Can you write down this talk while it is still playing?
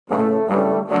Ethan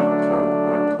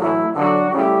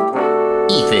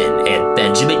and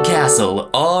Benjamin Castle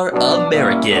are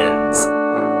Americans.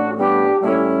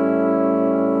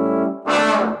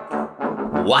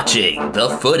 Watching the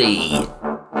footy.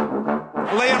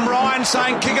 Liam Ryan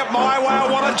saying, kick it my way, I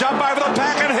want to jump over the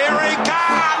pack, and here he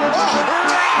comes!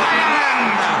 Ryan!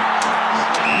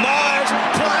 Myers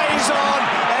plays on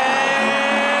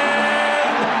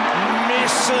and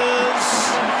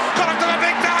misses. Got it to the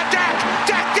big fella, Jack!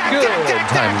 Good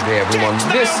time today, everyone.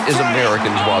 This is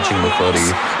Americans Watching the Footy.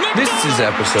 This is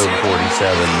episode 47.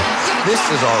 This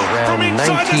is our round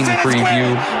 19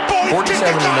 preview. 47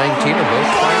 and 19 are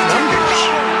both prime numbers.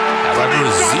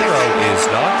 However, 0 is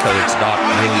not, because it's not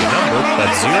really a number, but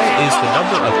 0 is the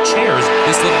number of chairs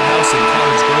this little house in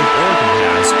College Grove, Oregon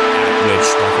has, at which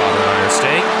my father and I are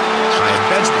staying. I am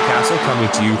Benjamin Castle, coming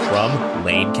to you from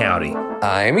Lane County.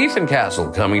 I'm Ethan Castle,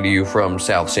 coming to you from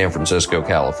South San Francisco,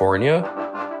 California.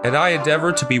 And I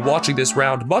endeavor to be watching this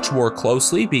round much more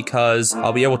closely because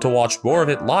I'll be able to watch more of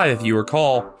it live. If you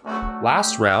recall,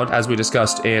 last round, as we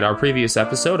discussed in our previous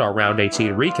episode, our round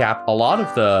 18 recap, a lot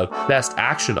of the best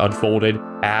action unfolded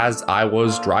as I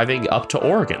was driving up to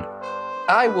Oregon.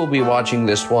 I will be watching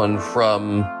this one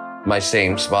from my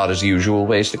same spot as usual,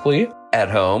 basically,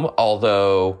 at home,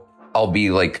 although I'll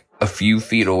be like a few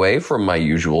feet away from my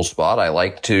usual spot. I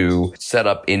like to set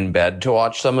up in bed to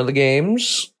watch some of the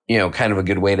games. You know, kind of a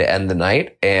good way to end the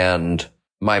night. And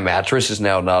my mattress is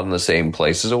now not in the same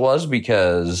place as it was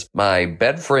because my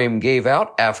bed frame gave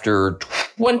out after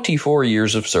 24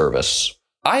 years of service.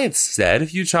 I had said a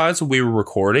few times when we were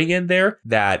recording in there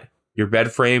that your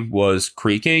bed frame was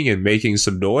creaking and making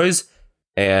some noise,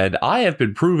 and I have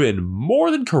been proven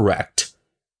more than correct.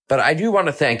 But I do want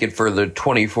to thank it for the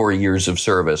 24 years of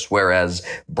service, whereas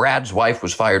Brad's wife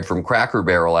was fired from Cracker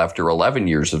Barrel after 11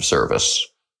 years of service.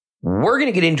 We're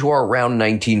going to get into our round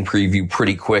 19 preview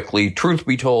pretty quickly. Truth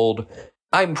be told,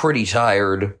 I'm pretty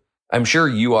tired. I'm sure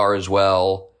you are as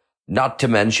well. Not to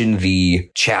mention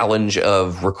the challenge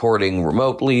of recording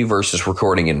remotely versus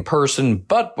recording in person.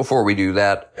 But before we do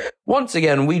that, once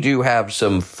again, we do have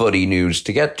some footy news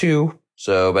to get to.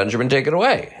 So, Benjamin, take it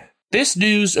away. This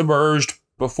news emerged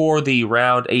before the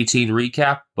round 18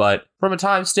 recap, but from a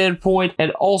time standpoint,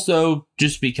 and also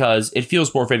just because it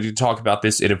feels more fitting to talk about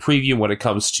this in a preview when it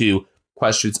comes to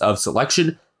questions of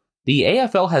selection, the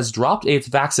AFL has dropped its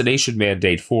vaccination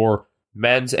mandate for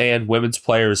men's and women's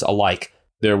players alike.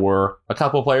 There were a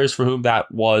couple players for whom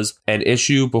that was an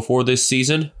issue before this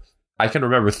season. I can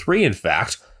remember 3, in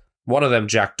fact. One of them,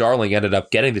 Jack Darling, ended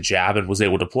up getting the jab and was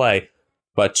able to play,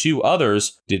 but 2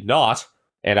 others did not.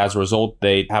 And as a result,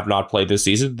 they have not played this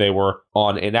season. They were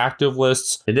on inactive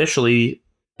lists initially,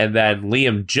 and then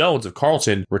Liam Jones of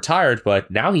Carleton retired,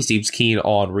 but now he seems keen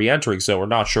on re-entering, so we're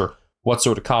not sure what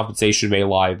sort of compensation may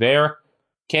lie there.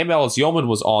 Cam Ellis-Yeoman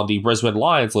was on the Brisbane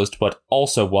Lions list, but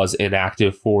also was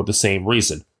inactive for the same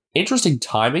reason. Interesting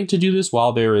timing to do this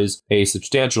while there is a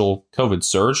substantial COVID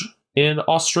surge in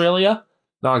Australia.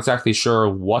 Not exactly sure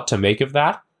what to make of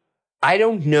that. I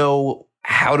don't know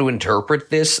how to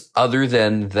interpret this other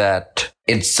than that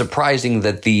it's surprising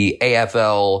that the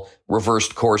AFL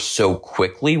reversed course so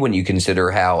quickly when you consider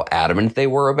how adamant they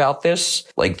were about this.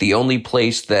 Like, the only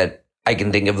place that I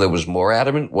can think of that was more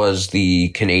adamant was the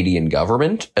Canadian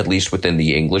government, at least within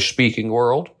the English-speaking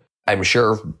world. I'm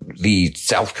sure the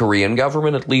South Korean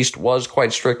government at least was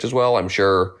quite strict as well. I'm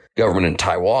sure government in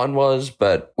Taiwan was,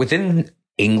 but within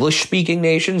English-speaking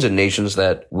nations and nations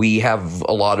that we have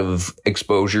a lot of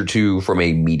exposure to from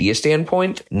a media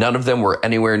standpoint, none of them were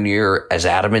anywhere near as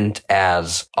adamant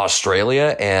as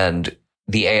Australia, and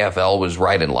the AFL was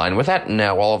right in line with that. And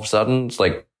now all of a sudden it's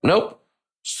like, nope.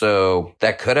 So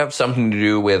that could have something to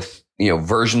do with, you know,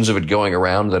 versions of it going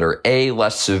around that are A,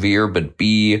 less severe, but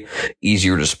B,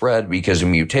 easier to spread because of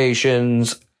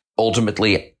mutations.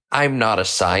 Ultimately, I'm not a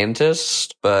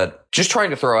scientist, but just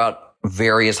trying to throw out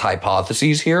various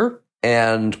hypotheses here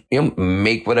and, you know,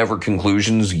 make whatever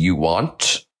conclusions you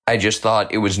want. I just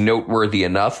thought it was noteworthy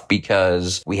enough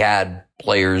because we had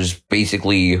players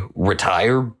basically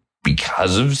retire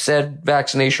because of said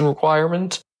vaccination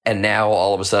requirement. And now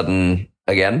all of a sudden,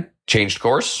 again, changed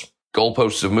course.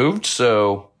 Goalposts have moved.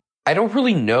 So I don't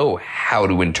really know how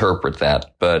to interpret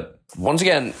that. But once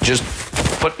again, just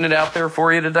putting it out there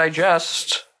for you to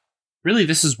digest. Really,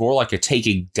 this is more like a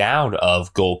taking down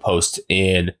of goalposts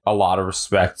in a lot of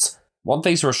respects. One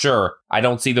thing's for sure, I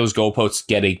don't see those goalposts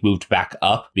getting moved back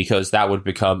up because that would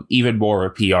become even more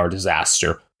of a PR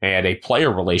disaster and a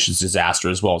player relations disaster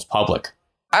as well as public.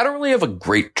 I don't really have a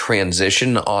great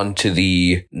transition onto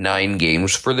the 9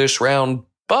 games for this round,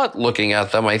 but looking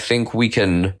at them, I think we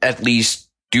can at least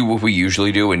do what we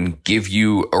usually do and give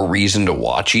you a reason to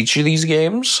watch each of these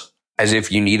games, as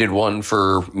if you needed one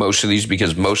for most of these,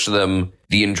 because most of them,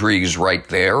 the intrigue is right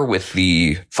there with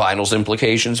the finals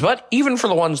implications. But even for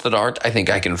the ones that aren't, I think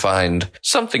I can find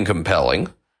something compelling.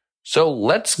 So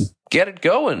let's get it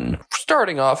going.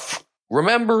 Starting off,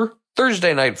 remember,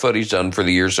 Thursday night footy's done for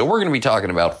the year, so we're going to be talking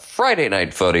about Friday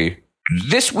night footy.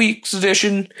 This week's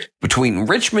edition between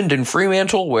Richmond and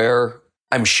Fremantle, where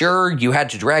I'm sure you had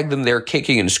to drag them there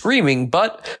kicking and screaming,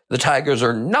 but the Tigers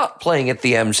are not playing at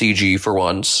the MCG for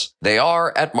once. They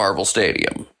are at Marvel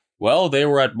Stadium. Well, they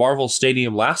were at Marvel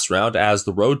Stadium last round as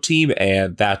the road team,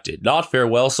 and that did not fare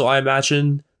well, so I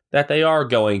imagine that they are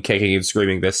going kicking and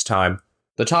screaming this time.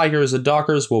 The Tigers and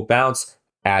Dockers will bounce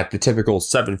at the typical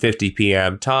 7:50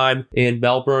 p.m. time in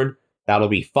Melbourne. That'll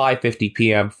be 5:50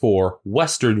 p.m. for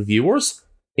Western viewers.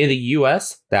 In the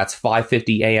U.S., that's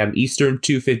 5:50 a.m. Eastern,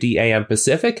 2:50 a.m.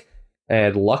 Pacific.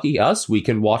 And lucky us, we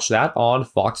can watch that on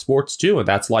Fox Sports 2, and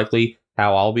that's likely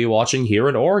how I'll be watching here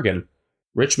in Oregon.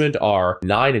 Richmond are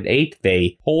 9-8.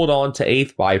 They hold on to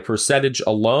 8th by percentage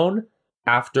alone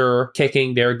after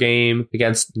kicking their game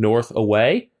against North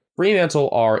away. Fremantle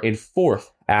are in 4th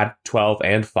at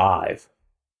 12-5.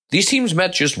 These teams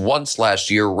met just once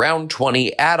last year, round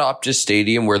 20 at Optus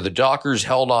Stadium, where the Dockers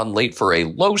held on late for a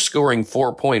low-scoring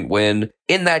 4-point win.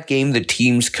 In that game, the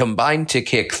teams combined to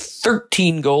kick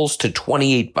 13 goals to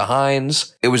 28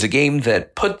 behinds. It was a game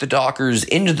that put the Dockers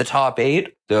into the top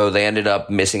 8, though they ended up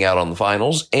missing out on the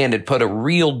finals, and it put a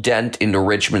real dent into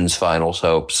Richmond's finals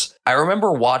hopes. I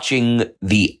remember watching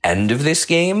the end of this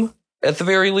game, at the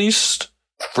very least,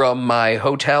 from my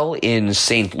hotel in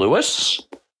St. Louis.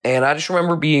 And I just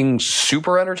remember being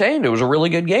super entertained. It was a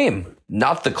really good game.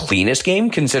 Not the cleanest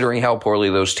game, considering how poorly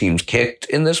those teams kicked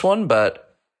in this one,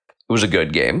 but it was a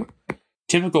good game.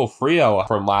 Typical Frio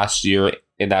from last year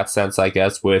in that sense, I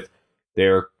guess, with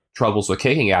their troubles with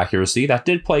kicking accuracy. That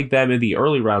did plague them in the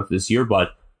early rounds this year,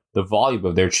 but the volume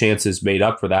of their chances made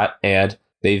up for that, and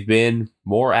they've been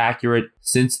more accurate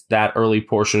since that early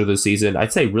portion of the season.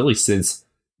 I'd say really since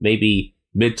maybe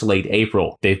mid to late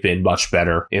April, they've been much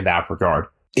better in that regard.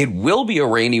 It will be a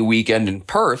rainy weekend in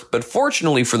Perth, but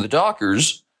fortunately for the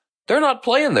Dockers, they're not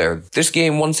playing there. This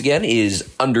game, once again,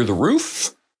 is under the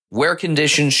roof, where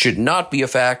conditions should not be a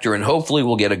factor, and hopefully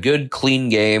we'll get a good, clean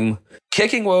game.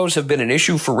 Kicking woes have been an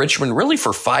issue for Richmond really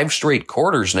for 5 straight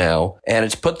quarters now, and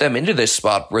it's put them into this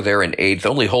spot where they're in 8th,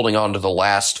 only holding on to the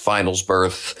last finals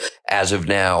berth as of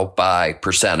now by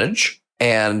percentage.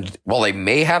 And while they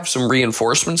may have some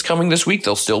reinforcements coming this week,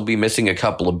 they'll still be missing a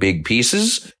couple of big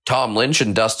pieces. Tom Lynch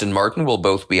and Dustin Martin will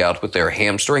both be out with their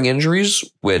hamstring injuries,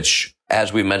 which,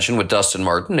 as we mentioned with Dustin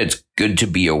Martin, it's good to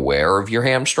be aware of your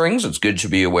hamstrings. It's good to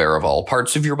be aware of all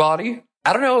parts of your body.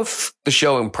 I don't know if the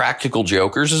show Impractical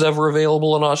Jokers is ever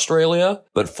available in Australia,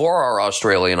 but for our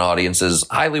Australian audiences,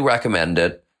 highly recommend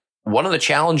it. One of the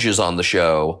challenges on the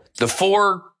show, the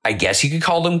 4, I guess you could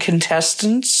call them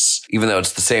contestants, even though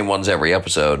it's the same ones every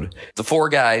episode. The 4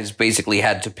 guys basically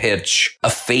had to pitch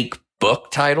a fake book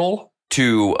title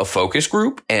to a focus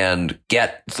group and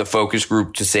get the focus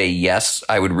group to say, yes,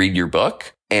 I would read your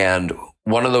book. And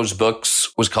one of those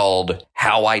books was called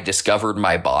How I Discovered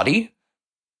My Body.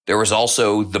 There was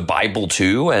also The Bible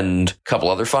too, and a couple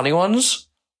other funny ones.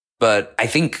 But I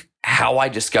think How I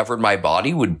Discovered My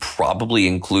Body would probably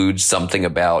include something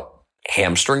about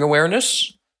hamstring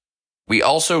awareness. We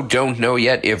also don't know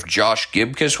yet if Josh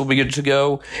Gibcus will be good to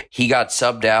go. He got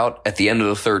subbed out at the end of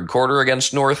the 3rd quarter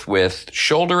against North with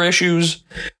shoulder issues,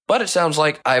 but it sounds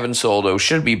like Ivan Soldo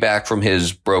should be back from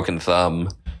his broken thumb.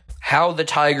 How the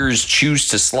Tigers choose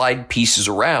to slide pieces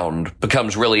around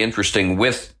becomes really interesting,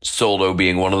 with Soldo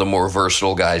being one of the more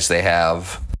versatile guys they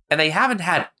have. And they haven't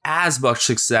had as much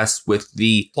success with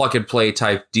the plug-and-play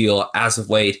type deal as of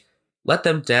late. Let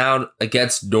them down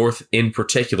against North in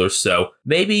particular, so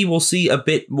maybe we'll see a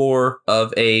bit more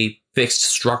of a fixed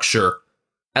structure,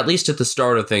 at least at the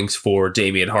start of things, for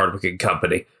Damian Hardwick and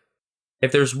company.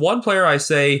 If there's one player I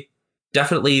say,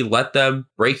 definitely let them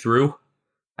break through.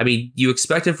 I mean, you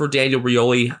expect it for Daniel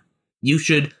Rioli. You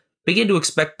should begin to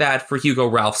expect that for Hugo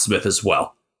Ralph-Smith as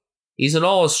well. He's an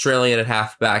all-Australian at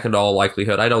halfback in all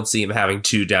likelihood. I don't see him having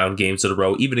 2 down games in a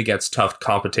row, even against tough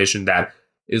competition that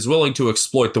is willing to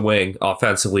exploit the wing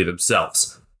offensively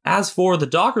themselves. As for the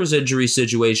Dockers injury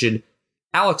situation,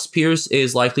 Alex Pearce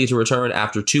is likely to return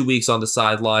after 2 weeks on the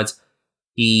sidelines.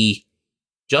 He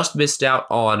just missed out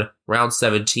on round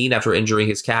 17 after injuring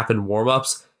his calf in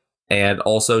warm-ups, and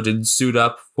also didn't suit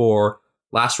up for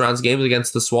last round's games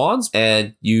against the Swans,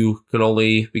 and you can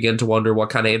only begin to wonder what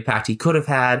kind of impact he could have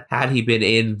had he been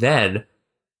in then.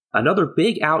 Another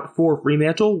big out for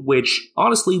Fremantle, which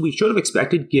honestly we should have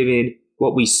expected given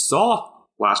what we saw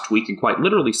last week and quite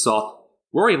literally saw.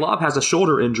 Rory Lobb has a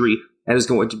shoulder injury and is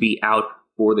going to be out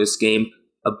for this game.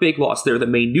 A big loss there that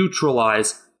may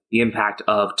neutralize the impact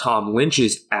of Tom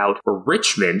Lynch's out for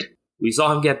Richmond. We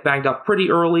saw him get banged up pretty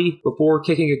early before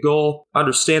kicking a goal.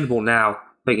 Understandable now,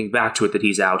 thinking back to it, that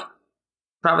he's out.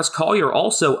 Travis Collier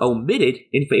also omitted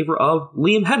in favor of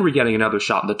Liam Henry getting another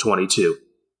shot in the 22.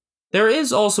 There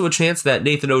is also a chance that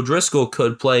Nathan O'Driscoll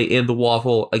could play in the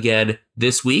Waffle again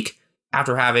this week,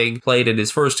 after having played in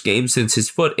his first game since his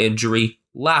foot injury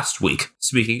last week.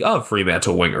 Speaking of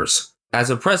Fremantle wingers, as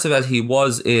impressive as he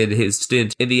was in his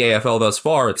stint in the AFL thus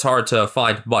far, it's hard to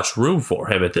find much room for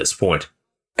him at this point.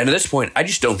 And at this point, I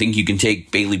just don't think you can take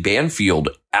Bailey Banfield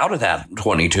out of that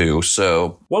 22,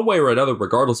 so... One way or another,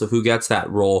 regardless of who gets that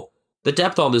role, the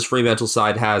depth on this Fremantle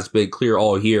side has been clear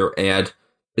all year, and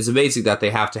it's amazing that they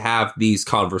have to have these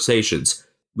conversations.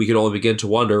 We can only begin to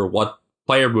wonder what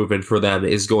player movement for them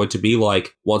is going to be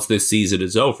like once this season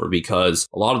is over, because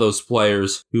a lot of those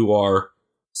players who are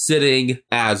sitting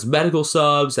as medical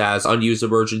subs, as unused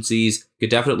emergencies, could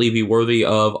definitely be worthy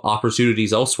of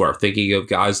opportunities elsewhere, thinking of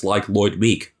guys like Lloyd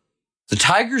Meek. The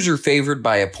Tigers are favored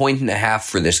by 1.5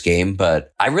 for this game,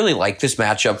 but I really like this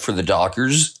matchup for the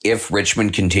Dockers if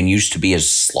Richmond continues to be as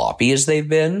sloppy as they've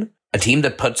been. A team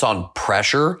that puts on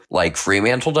pressure like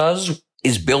Fremantle does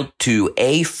is built to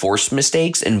A, force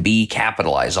mistakes, and B,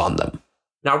 capitalize on them.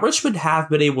 Now, Richmond have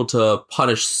been able to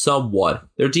punish somewhat.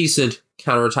 They're decent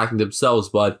counterattacking themselves,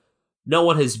 but no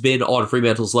one has been on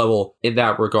Fremantle's level in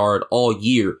that regard all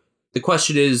year. The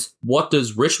question is, what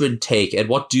does Richmond take, and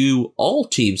what do all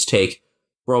teams take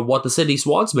from what the Sydney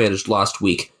Swans managed last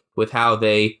week, with how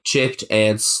they chipped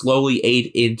and slowly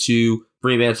ate into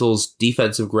Fremantle's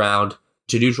defensive ground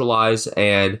to neutralize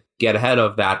and get ahead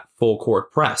of that full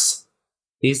court press?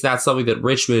 Is that something that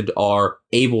Richmond are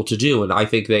able to do? And I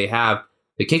think they have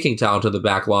the kicking talent in the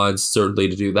back lines, certainly,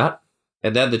 to do that.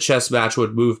 And then the chess match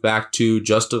would move back to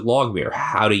Justin Longmire.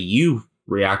 How do you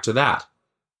react to that?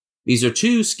 These are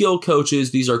two skilled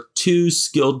coaches. These are two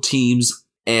skilled teams.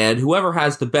 And whoever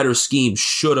has the better scheme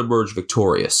should emerge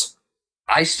victorious.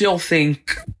 I still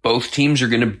think both teams are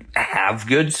going to have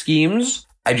good schemes.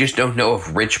 I just don't know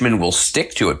if Richmond will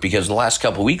stick to it, because the last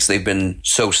couple of weeks they've been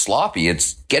so sloppy.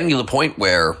 It's getting to the point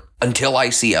where, until I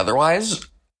see otherwise,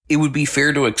 it would be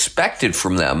fair to expect it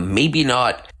from them. Maybe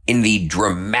not in the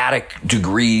dramatic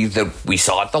degree that we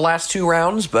saw at the last two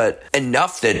rounds, but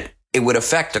enough that it would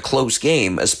affect a close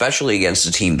game, especially against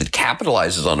a team that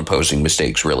capitalizes on opposing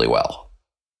mistakes really well.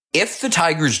 If the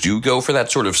Tigers do go for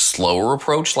that sort of slower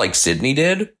approach like Sydney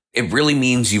did, it really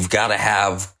means you've got to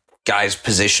have guys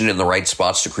positioned in the right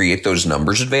spots to create those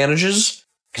numbers advantages.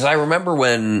 Because I remember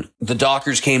when the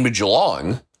Dockers came to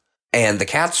Geelong and the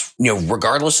Cats,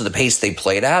 regardless of the pace they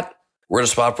played at, were at a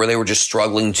spot where they were just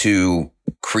struggling to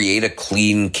create a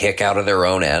clean kick out of their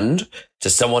own end to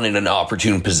someone in an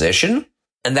opportune position.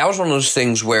 And that was one of those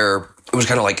things where it was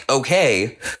kind of like,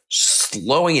 okay,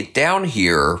 slowing it down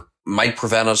here might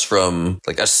prevent us from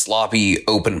like a sloppy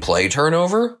open play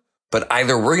turnover. But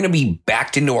either we're going to be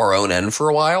backed into our own end for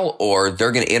a while, or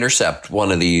they're going to intercept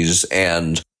one of these.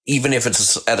 And even if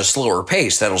it's at a slower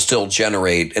pace, that'll still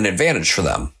generate an advantage for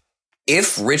them.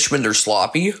 If Richmond are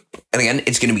sloppy, and again,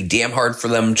 it's going to be damn hard for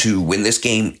them to win this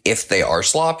game if they are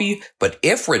sloppy. But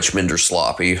if Richmond are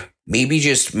sloppy, maybe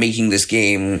just making this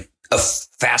game a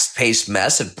fast-paced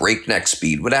mess at breakneck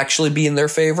speed would actually be in their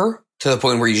favor, to the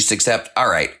point where you just accept, all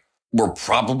right, we're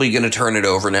probably going to turn it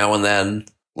over now and then.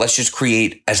 Let's just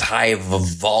create as high of a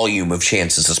volume of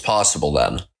chances as possible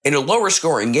then. In a lower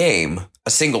scoring game, a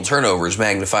single turnover is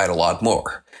magnified a lot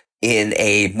more. In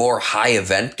a more high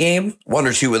event game, one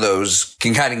or two of those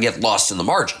can kind of get lost in the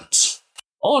margins.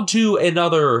 On to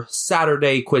another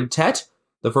Saturday quintet.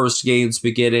 The first game's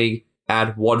beginning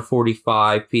at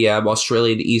 1:45 p.m.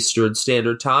 Australian Eastern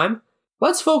Standard Time.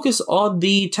 Let's focus on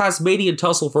the Tasmanian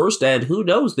tussle first, and who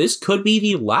knows, this could be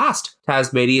the last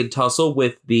Tasmanian tussle,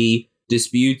 with the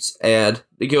disputes and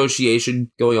negotiation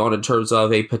going on in terms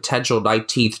of a potential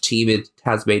 19th team in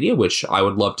Tasmania, which I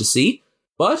would love to see.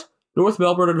 But North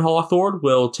Melbourne and Hawthorn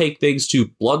will take things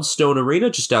to Bloodstone Arena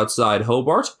just outside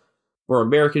Hobart. For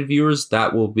American viewers,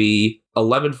 that will be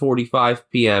 11:45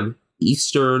 p.m.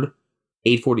 Eastern,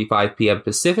 8:45 p.m.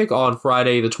 Pacific on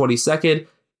Friday the 22nd,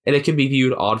 and it can be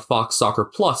viewed on Fox Soccer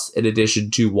Plus in addition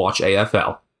to Watch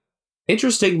AFL.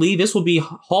 Interestingly, this will be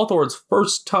Hawthorn's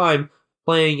first time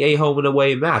playing a home and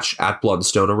away match at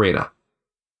Bloodstone Arena.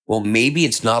 Well, maybe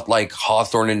it's not like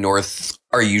Hawthorn and North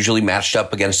are usually matched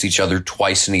up against each other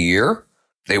twice in a year.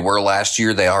 They were last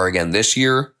year, they are again this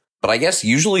year. But I guess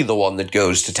usually the one that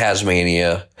goes to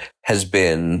Tasmania has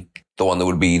been the one that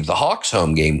would be the Hawks'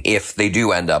 home game if they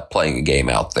do end up playing a game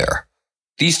out there.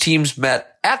 These teams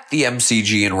met at the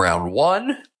MCG in round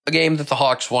 1, a game that the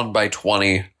Hawks won by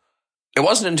 20. It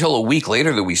wasn't until a week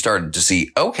later that we started to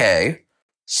see, okay,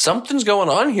 something's going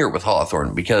on here with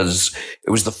Hawthorn, because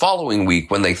it was the following week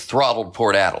when they throttled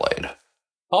Port Adelaide.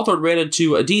 Hawthorn ran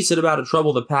into a decent amount of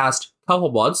trouble the past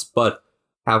couple months, but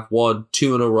have won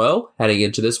 2 in a row heading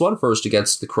into this one, first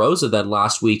against the Crows and then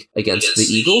last week against the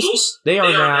Eagles. They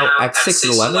are now at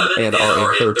 6-11 and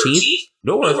are in 13th.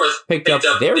 North picked up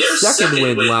their second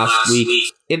win last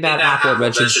week in that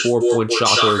aforementioned 4-point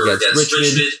shocker against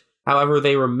Richmond. However,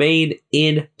 they remain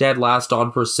in dead last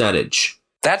on percentage.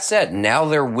 That said, now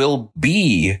there will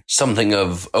be something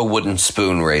of a wooden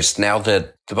spoon race now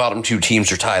that the bottom 2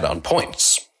 teams are tied on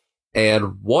points.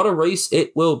 And what a race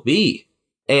it will be.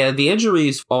 And the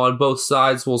injuries on both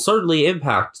sides will certainly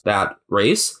impact that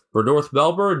race. For North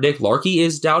Melbourne, Nick Larkey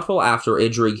is doubtful after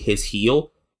injuring his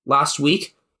heel last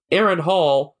week. Aaron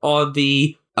Hall on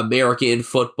the American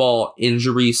football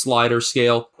injury slider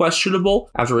scale, questionable.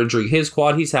 After injuring his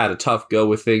quad, he's had a tough go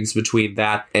with things between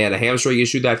that and a hamstring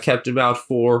issue that kept him out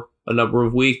for a number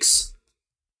of weeks.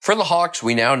 For the Hawks,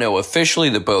 we now know officially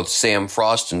that both Sam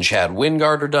Frost and Chad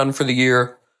Wingard are done for the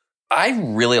year. I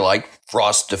really like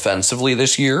Frost defensively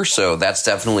this year, so that's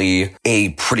definitely a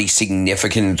pretty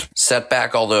significant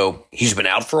setback, although he's been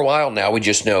out for a while. Now we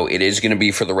just know it is going to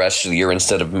be for the rest of the year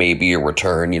instead of maybe a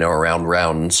return, around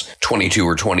rounds 22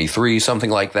 or 23, something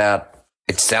like that.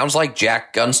 It sounds like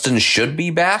Jack Gunston should be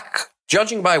back.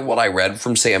 Judging by what I read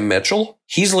from Sam Mitchell,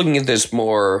 he's looking at this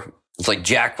more, it's like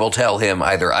Jack will tell him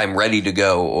either I'm ready to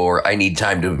go or I need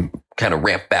time to kind of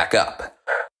ramp back up.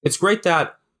 It's great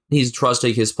that he's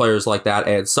trusting his players like that,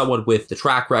 and someone with the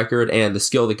track record and the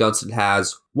skill that Gunston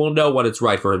has will know when it's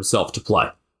right for himself to play.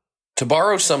 To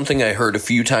borrow something I heard a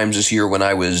few times this year when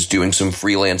I was doing some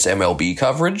freelance MLB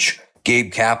coverage,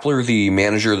 Gabe Kapler, the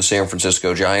manager of the San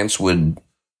Francisco Giants, would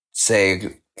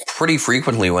say pretty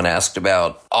frequently when asked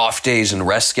about off days and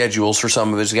rest schedules for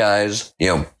some of his guys,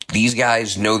 these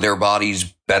guys know their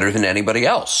bodies better than anybody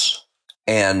else.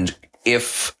 And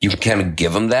if you kind of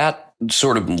give them that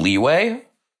sort of leeway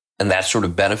and that sort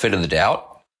of benefit of the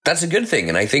doubt, that's a good thing.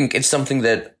 And I think it's something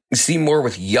that you see more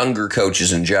with younger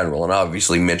coaches in general. And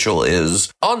obviously Mitchell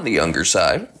is on the younger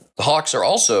side. The Hawks are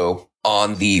also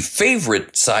on the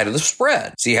favorite side of the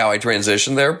spread. See how I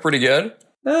transitioned there? Pretty good.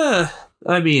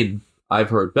 I've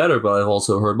heard better, but I've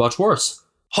also heard much worse.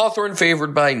 Hawthorn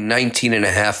favored by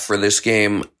 19.5 for this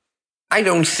game. I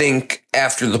don't think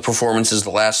after the performances the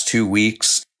last 2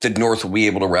 weeks that North will be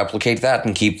able to replicate that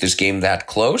and keep this game that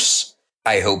close.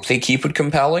 I hope they keep it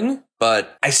compelling,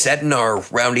 but I said in our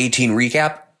round 18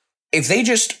 recap, if they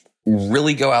just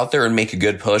really go out there and make a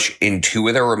good push in 2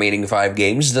 of their remaining 5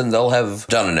 games, then they'll have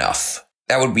done enough.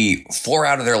 That would be 4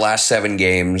 out of their last 7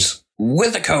 games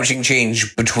with a coaching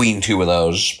change between 2 of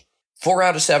those. 4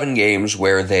 out of 7 games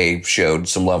where they showed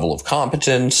some level of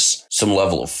competence, some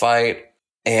level of fight.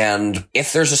 And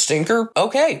if there's a stinker,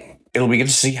 okay. It'll be good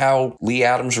to see how Lee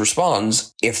Adams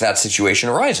responds if that situation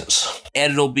arises.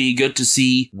 And it'll be good to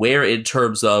see where, in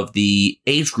terms of the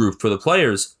age group for the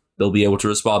players, they'll be able to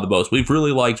respond the most. We've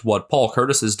really liked what Paul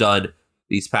Curtis has done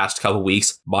these past couple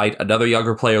weeks. Might another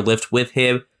younger player lift with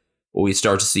him? Will we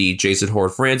start to see Jason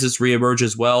Horne-Francis reemerge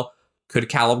as well? Could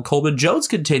Callum Coleman-Jones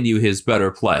continue his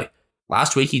better play?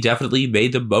 Last week, he definitely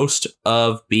made the most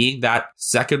of being that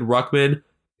second ruckman,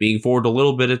 being forward a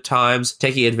little bit at times,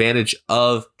 taking advantage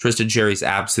of Tristan Cherry's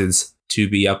absence to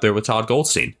be up there with Todd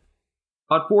Goldstein.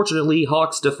 Unfortunately,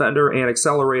 Hawks defender and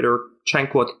accelerator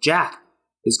Chankwut Jack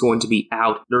is going to be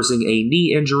out, nursing a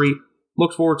knee injury.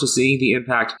 Look forward to seeing the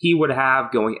impact he would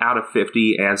have going out of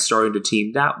 50 and starting to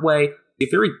team that way. A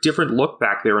very different look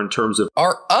back there in terms of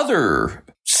our other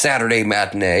Saturday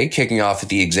matinee, kicking off at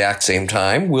the exact same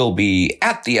time, will be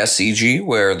at the SCG,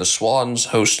 where the Swans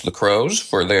host the Crows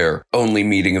for their only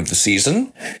meeting of the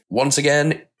season. Once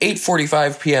again,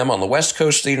 8:45 p.m. on the west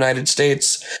coast of the United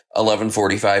States,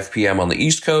 11:45 p.m. on the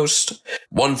east coast,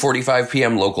 1:45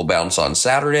 p.m. local bounce on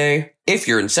Saturday. If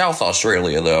you're in South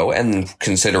Australia, though, and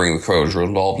considering the Crows were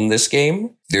involved in this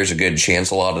game, there's a good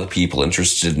chance a lot of the people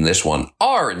interested in this one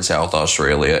are in South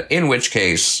Australia, in which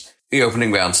case the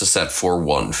opening bounce is set for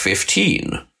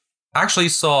 1:15. I actually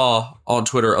saw on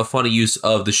Twitter a funny use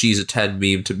of the She's a 10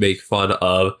 meme to make fun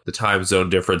of the time zone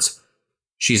difference.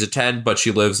 She's a 10, but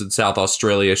she lives in South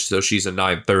Australia, so she's a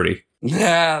 9:30.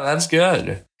 Yeah, that's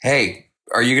good. Hey,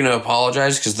 are you going to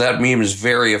apologize? Because that meme is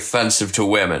very offensive to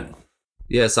women.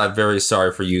 Yes, I'm very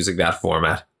sorry for using that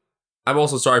format. I'm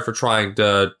also sorry for trying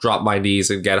to drop my knees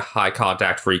and get high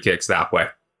contact free kicks that way.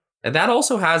 And that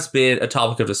also has been a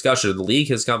topic of discussion. The league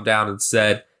has come down and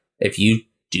said, if you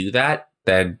do that,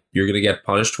 then you're going to get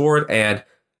punished for it. And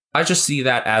I just see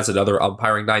that as another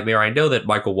umpiring nightmare. I know that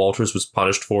Michael Walters was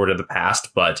punished for it in the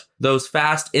past, but those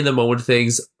fast, in-the-moment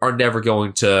things are never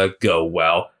going to go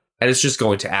well. And it's just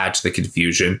going to add to the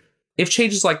confusion. If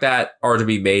changes like that are to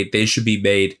be made, they should be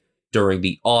made during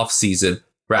the off-season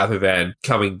rather than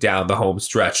coming down the home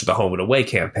stretch of the home and away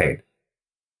campaign.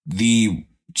 The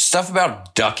stuff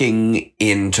about ducking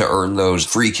in to earn those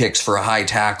free kicks for a high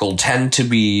tackle tend to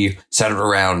be centered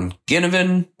around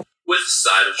Ginnivan, with the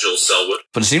side of Joel Selwood.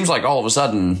 But it seems like all of a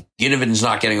sudden, Ginnivan's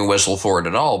not getting a whistle for it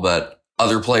at all, but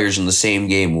other players in the same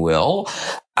game will.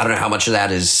 I don't know how much of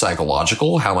that is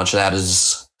psychological, how much of that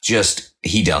is just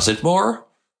he does it more.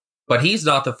 But he's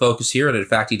not the focus here, and in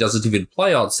fact, he doesn't even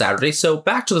play on Saturday. So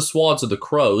back to the Swans and the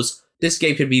Crows. This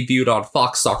game can be viewed on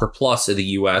Fox Soccer Plus in the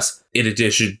US, in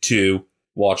addition to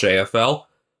Watch AFL.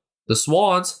 The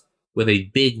Swans, with a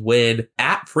big win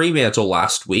at Fremantle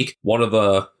last week, one of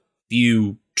the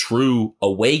few true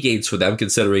away games for them,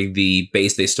 considering the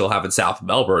base they still have in South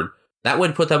Melbourne. That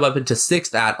win put them up into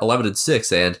 6th at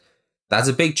 11-6, and that's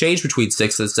a big change between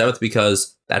 6th and 7th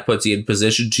because that puts you in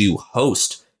position to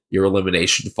host your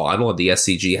elimination final, and the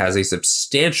SCG has a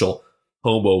substantial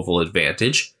home oval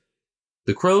advantage.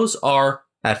 The Crows are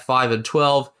at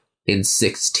 5-12 in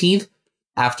 16th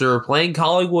after playing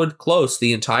Collingwood close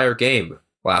the entire game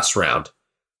last round.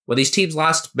 When these teams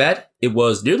last met, it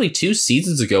was nearly 2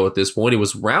 seasons ago at this point. It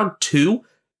was round 2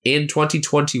 in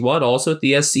 2021, also at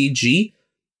the SCG.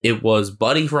 It was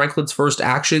Buddy Franklin's first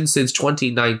action since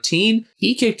 2019.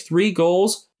 He kicked 3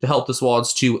 goals to help the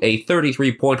Swans to a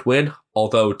 33-point win,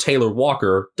 although Taylor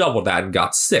Walker doubled that and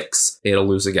got 6 in a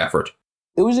losing effort.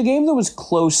 It was a game that was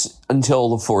close until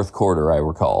the fourth quarter, I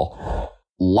recall.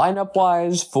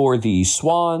 Lineup-wise for the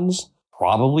Swans,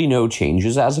 probably no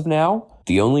changes as of now.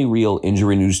 The only real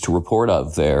injury news to report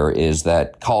of there is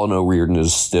that Colin O'Riordan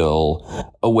is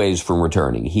still a ways from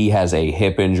returning. He has a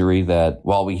hip injury that,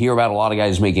 while we hear about a lot of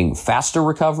guys making faster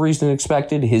recoveries than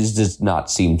expected, his does not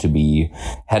seem to be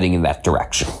heading in that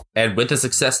direction. And with the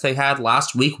success they had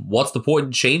last week, what's the point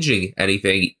in changing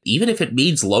anything, even if it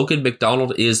means Logan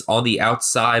McDonald is on the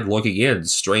outside looking in,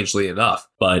 strangely enough.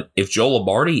 But if Joel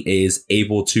Amartey is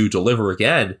able to deliver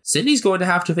again, Sydney's going to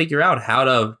have to figure out how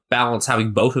to balance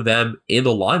having both of them in the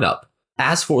lineup.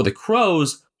 As for the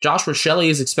Crows, Josh Rochelle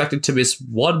is expected to miss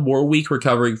 1 more week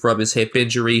recovering from his hip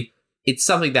injury. It's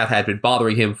something that had been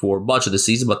bothering him for much of the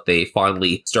season, but they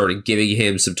finally started giving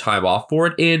him some time off for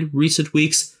it in recent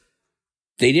weeks.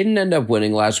 They didn't end up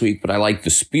winning last week, but I like the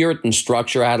spirit and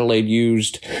structure Adelaide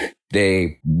used.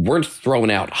 They weren't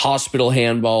throwing out hospital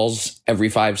handballs every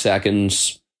 5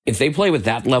 seconds. If they play with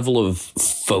that level of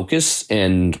focus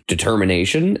and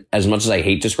determination, as much as I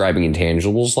hate describing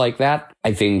intangibles like that,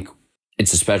 I think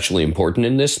it's especially important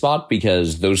in this spot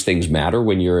because those things matter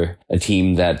when you're a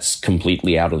team that's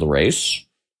completely out of the race.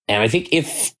 And I think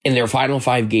if in their final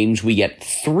 5 games we get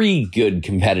 3 good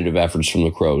competitive efforts from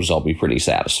the Crows, I'll be pretty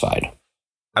satisfied.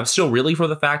 I'm still reeling from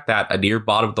the fact that a near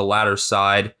bottom of the ladder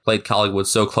side played Collingwood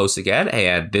so close again,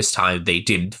 and this time they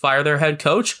didn't fire their head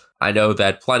coach. I know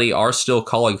that plenty are still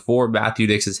calling for Matthew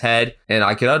Dix's head, and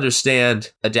I can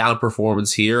understand a down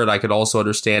performance here, and I can also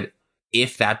understand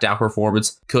if that down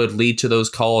performance could lead to those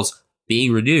calls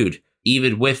being renewed,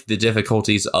 even with the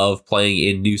difficulties of playing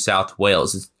in New South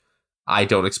Wales. I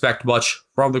don't expect much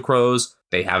from the Crows.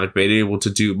 They haven't been able to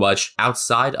do much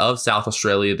outside of South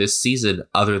Australia this season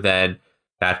other than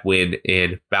that win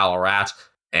in Ballarat,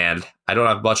 and I don't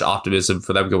have much optimism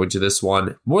for them going to this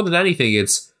one. More than anything,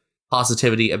 it's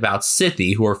positivity about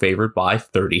Sydney, who are favored by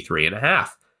 33.5.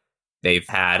 They've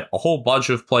had a whole bunch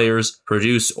of players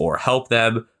produce or help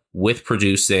them with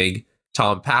producing.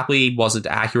 Tom Papley wasn't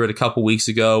accurate a couple weeks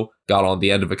ago, got on the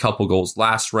end of a couple goals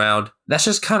last round. That's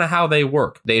just kind of how they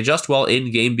work. They adjust well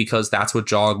in-game because that's what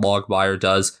John Longmire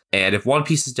does, and if one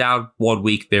piece is down 1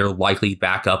 week, they're likely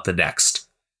back up the next.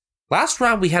 Last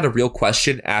round, we had a real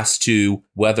question as to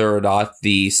whether or not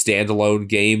the standalone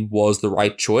game was the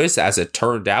right choice. As it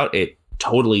turned out, it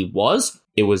totally was.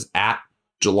 It was at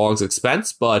Geelong's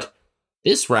expense, but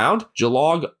this round,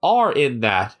 Geelong are in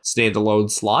that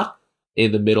standalone slot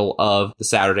in the middle of the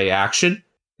Saturday action.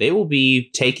 They will be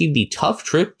taking the tough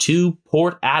trip to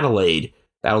Port Adelaide.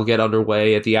 That'll get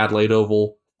underway at the Adelaide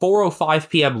Oval 4:05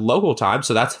 p.m. local time,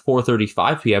 so that's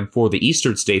 4:35 p.m. for the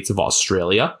eastern states of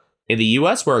Australia. In the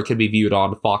US, where it can be viewed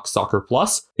on Fox Soccer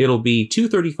Plus, it'll be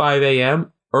 2:35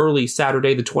 a.m. early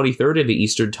Saturday the 23rd in the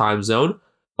Eastern Time Zone,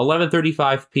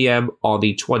 11:35 p.m. on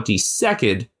the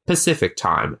 22nd Pacific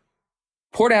Time.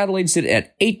 Port Adelaide sit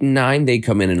at 8-9. They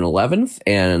come in 11th,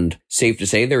 and safe to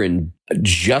say they're in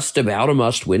just about a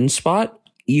must-win spot,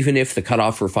 even if the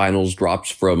cutoff for finals drops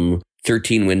from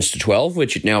 13 wins to 12,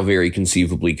 which it now very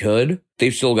conceivably could.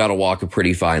 They've still got to walk a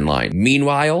pretty fine line.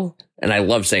 Meanwhile, and I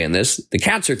love saying this, the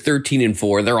Cats are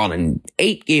 13-4. They're on an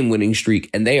 8-game winning streak,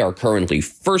 and they are currently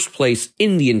first place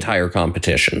in the entire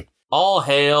competition. All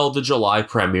hail the July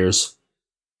premiers.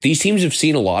 These teams have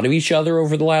seen a lot of each other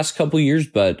over the last couple of years,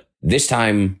 but this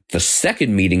time the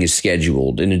second meeting is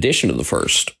scheduled in addition to the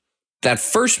first. That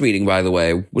first meeting, by the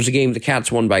way, was a game the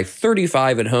Cats won by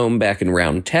 35 at home back in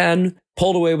round 10,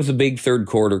 pulled away with a big third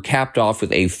quarter, capped off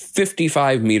with a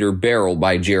 55-meter barrel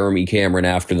by Jeremy Cameron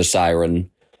after the siren.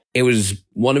 It was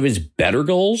one of his better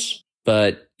goals,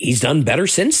 but he's done better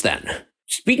since then.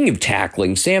 Speaking of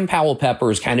tackling, Sam Powell-Pepper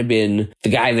has kind of been the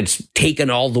guy that's taken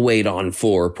all the weight on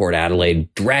for Port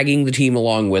Adelaide, dragging the team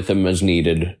along with him as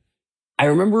needed. I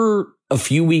remember a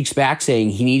few weeks back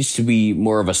saying he needs to be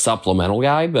more of a supplemental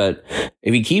guy, but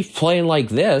if he keeps playing like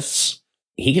this,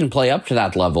 he can play up to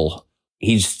that level.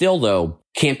 He's still, though,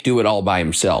 can't do it all by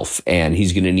himself, and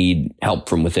he's going to need help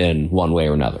from within one way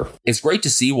or another. It's great to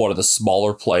see one of the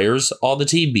smaller players on the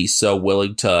team be so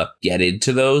willing to get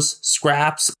into those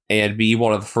scraps and be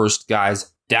one of the first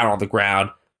guys down on the ground,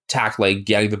 tackling,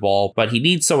 getting the ball, but he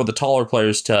needs some of the taller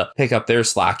players to pick up their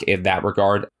slack in that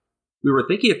regard. We were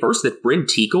thinking at first that Bryn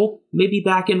Teakle may be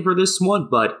back in for this one,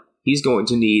 but he's going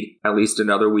to need at least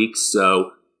another week,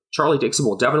 so Charlie Dixon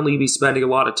will definitely be spending a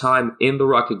lot of time in the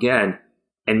ruck again,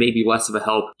 and maybe less of a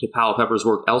help to Powell-Pepper's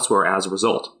work elsewhere as a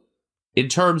result. In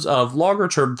terms of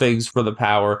longer-term things for the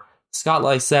Power, Scott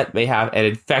Lysette may have an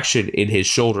infection in his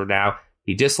shoulder now.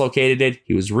 He dislocated it,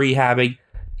 he was rehabbing,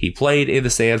 he played in the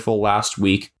Sandful last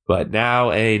week, but now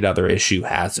another issue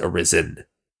has arisen.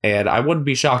 And I wouldn't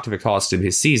be shocked if it cost him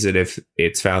his season if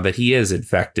it's found that he is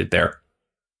infected there.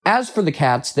 As for the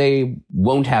Cats, they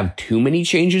won't have too many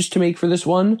changes to make for this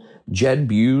one. Jed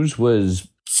Buse was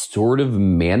sort of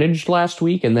managed last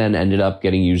week and then ended up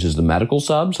getting used as the medical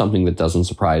sub, something that doesn't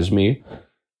surprise me.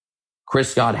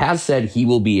 Chris Scott has said he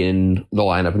will be in the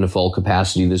lineup in a full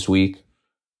capacity this week.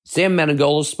 Sam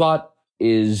Menegola's spot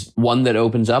is one that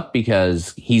opens up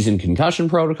because he's in concussion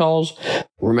protocols.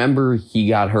 Remember, he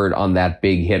got hurt on that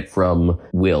big hit from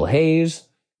Will Hayes.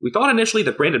 We thought initially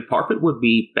that Brandon Parkman would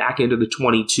be back into the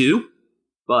 22,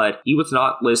 but he was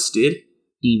not listed.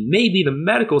 He may be the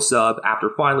medical sub after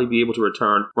finally being able to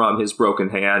return from his broken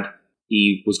hand.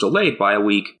 He was delayed by a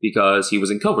week because he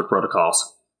was in COVID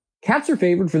protocols. Cats are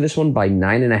favored for this one by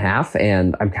 9.5,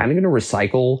 and I'm kind of going to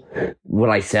recycle what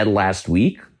I said last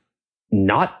week.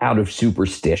 Not out of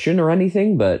superstition or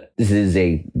anything, but this is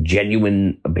a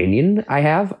genuine opinion I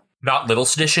have. Not little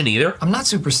stition either. I'm not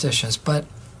superstitious, but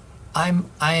I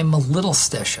am a little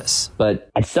stitious. But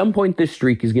at some point this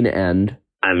streak is going to end.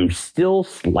 I'm still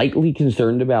slightly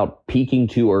concerned about peaking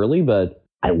too early, but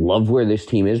I love where this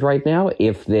team is right now.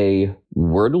 If they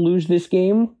were to lose this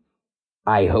game,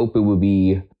 I hope it would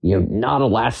be, not a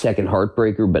last-second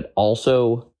heartbreaker, but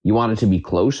also you want it to be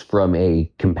close from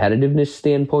a competitiveness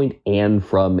standpoint and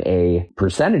from a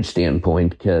percentage standpoint,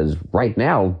 because right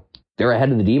now they're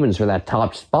ahead of the Demons for that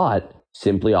top spot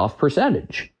simply off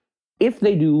percentage. If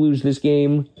they do lose this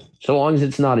game, so long as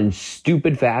it's not in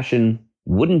stupid fashion,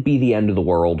 wouldn't be the end of the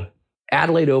world.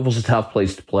 Adelaide Oval's a tough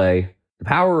place to play. The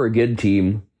Power are a good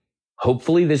team.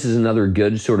 Hopefully this is another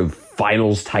good sort of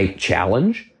finals-type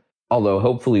challenge, although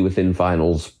hopefully within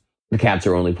finals, the Cats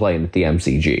are only playing at the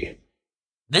MCG.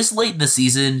 This late in the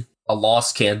season, a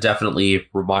loss can definitely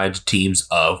remind teams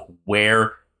of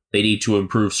where they need to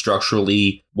improve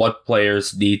structurally, what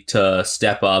players need to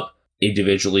step up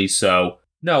individually. So,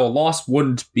 no, a loss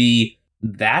wouldn't be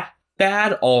that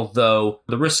bad, although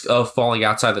the risk of falling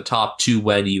outside the top two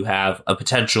when you have a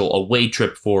potential away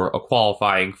trip for a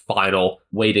qualifying final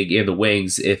waiting in the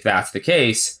wings, if that's the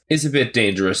case, is a bit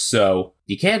dangerous. So,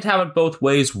 you can't have it both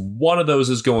ways. One of those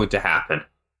is going to happen.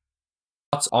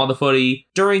 On the footy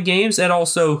during games and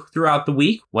also throughout the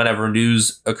week, whenever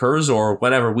news occurs or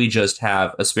whenever we just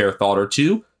have a spare thought or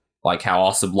two, like how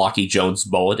awesome Lockie Jones'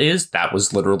 mullet is. That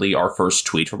was literally our first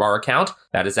tweet from our account.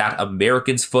 That is at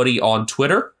Americans Footy on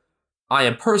Twitter. I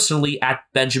am personally at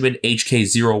Benjamin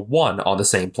HK01 on the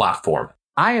same platform.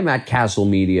 I am at Castle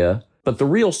Media, but the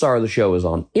real star of the show is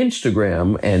on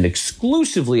Instagram, and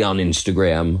exclusively on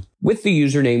Instagram with the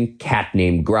username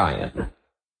CatNamedGryan.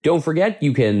 Don't forget,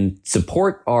 you can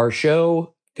support our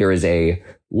show. There is a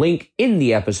link in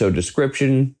the episode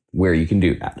description where you can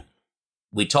do that.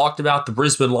 We talked about the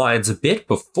Brisbane Lions a bit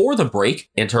before the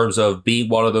break in terms of being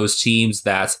one of those teams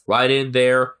that's right in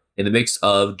there in the mix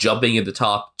of jumping in the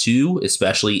top two,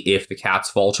 especially if the Cats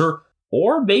falter.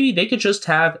 Or maybe they could just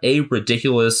have a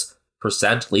ridiculous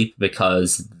percent leap,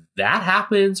 because that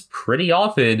happens pretty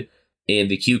often in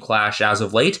the Q Clash as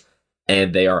of late.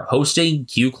 And they are hosting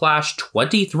Q Clash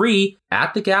 23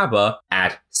 at the GABA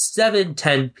at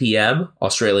 7:10 p.m.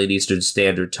 Australian Eastern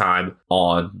Standard Time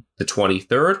on the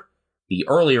 23rd, the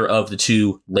earlier of the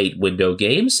two late window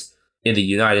games. In the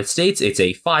United States, it's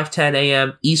a 5:10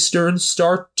 a.m. Eastern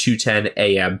start, 2:10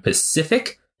 a.m.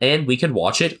 Pacific, and we can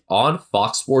watch it on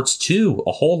Fox Sports 2.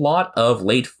 A whole lot of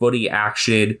late footy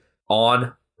action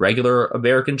on regular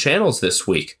American channels this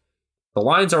week. The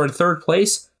Lions are in third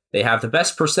place. They have the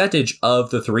best percentage of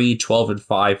the three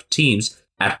 12-5 teams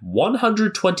at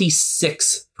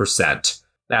 126%.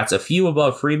 That's a few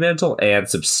above Fremantle and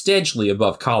substantially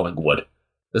above Collingwood.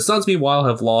 The Suns, meanwhile,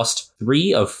 have lost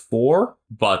 3 of 4,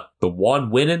 but the one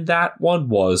win in that one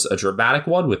was a dramatic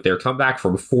one with their comeback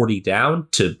from 40 down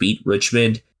to beat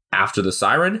Richmond after the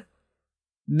siren.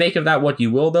 Make of that what you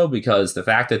will, though, because the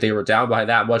fact that they were down by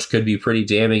that much could be pretty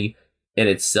damning in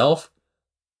itself.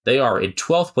 They are in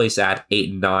 12th place at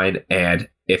 8-9, and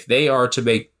if they are to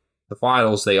make the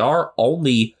finals, they are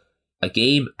only a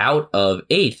game out of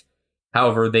 8th.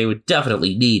 However, they would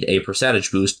definitely need a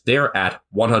percentage boost. They're at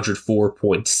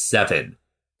 104.7.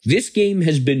 This game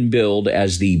has been billed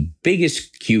as the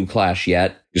biggest Q Clash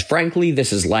yet, because frankly,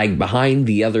 this has lagged behind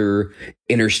the other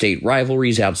interstate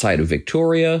rivalries outside of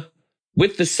Victoria.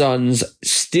 With the Suns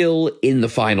still in the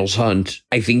finals hunt,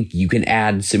 I think you can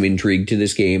add some intrigue to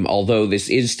this game, although this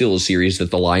is still a series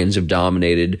that the Lions have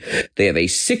dominated. They have a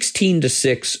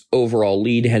 16-6 overall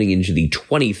lead heading into the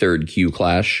 23rd Q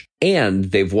Clash, and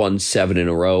they've won 7 in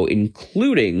a row,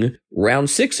 including round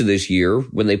 6 of this year,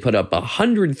 when they put up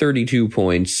 132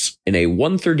 points in a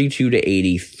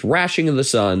 132-80 thrashing of the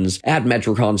Suns at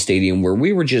Metricon Stadium, where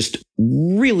we were just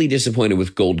really disappointed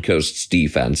with Gold Coast's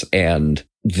defense. And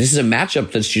this is a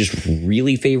matchup that's just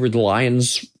really favored the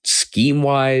Lions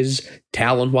scheme-wise,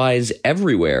 talent-wise,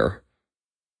 everywhere.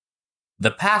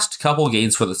 The past couple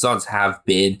games for the Suns have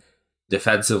been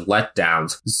defensive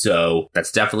letdowns, so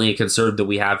that's definitely a concern that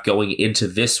we have going into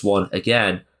this one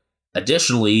again.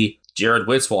 Additionally, Jared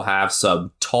Witz will have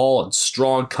some tall and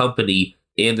strong company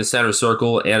in the center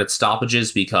circle and at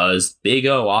stoppages, because Big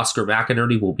O Oscar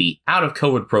McInerney will be out of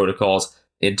COVID protocols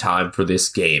in time for this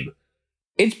game.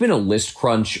 It's been a list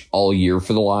crunch all year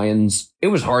for the Lions. It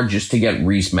was hard just to get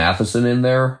Reese Matheson in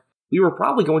there. We were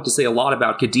probably going to say a lot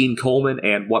about Kadeen Coleman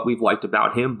and what we've liked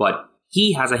about him, but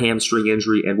he has a hamstring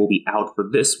injury and will be out for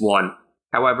this one.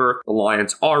 However, the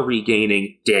Lions are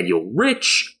regaining Daniel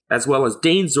Rich, as well as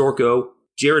Dane Zorko,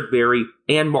 Jared Berry,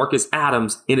 and Marcus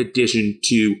Adams, in addition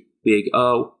to Big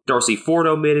O. Darcy Ford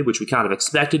omitted, which we kind of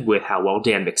expected with how well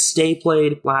Dan McStay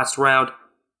played last round.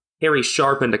 Harry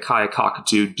Sharp and Nakia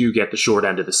Cockatoo do get the short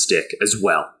end of the stick as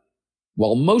well.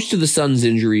 While most of the Suns'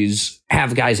 injuries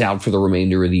have guys out for the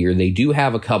remainder of the year, they do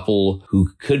have a couple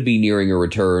who could be nearing a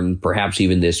return, perhaps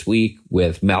even this week,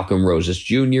 with Malcolm Rosas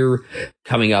Jr.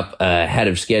 coming up ahead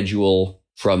of schedule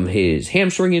from his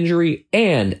hamstring injury,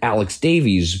 and Alex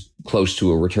Davies close to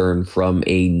a return from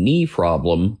a knee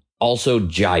problem. Also,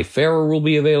 Jai Farrer will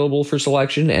be available for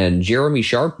selection, and Jeremy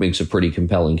Sharp makes a pretty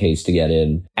compelling case to get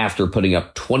in after putting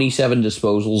up 27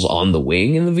 disposals on the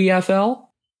wing in the VFL.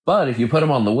 But if you put him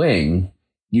on the wing,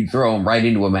 you'd throw him right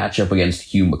into a matchup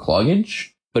against Hugh McCluggage.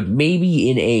 But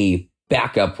maybe in a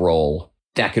backup role,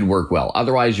 that could work well.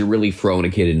 Otherwise, you're really throwing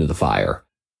a kid into the fire.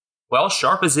 Well,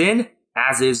 Sharp is in,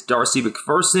 as is Darcy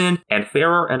McPherson and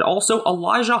Farrer, and also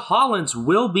Elijah Hollins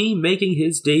will be making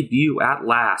his debut at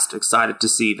last. Excited to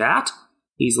see that.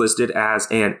 He's listed as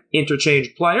an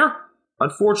interchange player.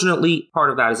 Unfortunately,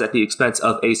 part of that is at the expense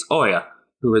of Ace Oya,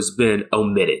 who has been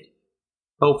omitted.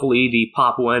 Hopefully, the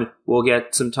Papuan will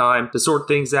get some time to sort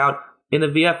things out in the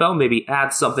VFL, maybe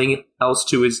add something else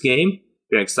to his game.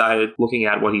 Been excited looking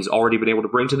at what he's already been able to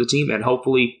bring to the team, and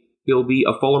hopefully he'll be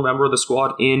a fuller member of the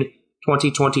squad in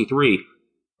 2023.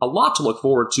 A lot to look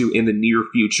forward to in the near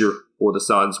future for the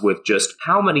Suns, with just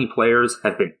how many players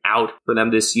have been out for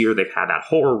them this year. They've had that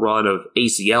horror run of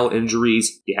ACL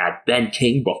injuries. You had Ben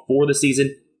King before the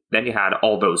season. Then you had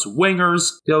all those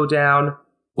wingers go down.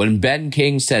 When Ben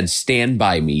King said stand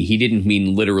by me, he didn't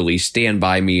mean literally stand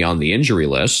by me on the injury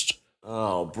list.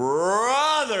 Oh,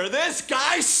 brother, this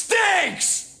guy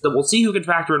stinks! So we'll see who can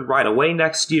factor in right away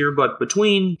next year, but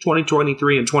between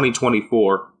 2023 and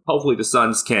 2024, hopefully the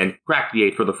Suns can crack the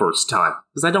 8 for the first time,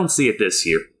 because I don't see it this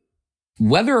year.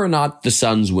 Whether or not the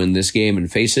Suns win this game,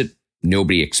 and face it,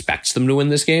 nobody expects them to win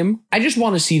this game, I just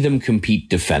want to see them compete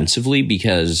defensively,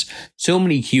 because so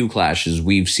many Q clashes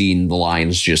we've seen the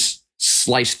Lions just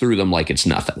slice through them like it's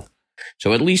nothing.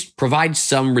 So at least provide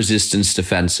some resistance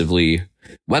defensively.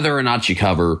 Whether or not you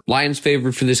cover, Lions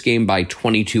favored for this game by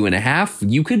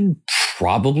 22.5. You could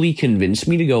probably convince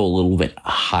me to go a little bit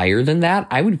higher than that.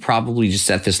 I would probably just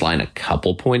set this line a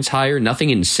couple points higher. Nothing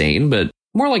insane, but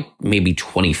more like maybe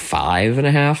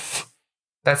 25.5.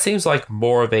 That seems like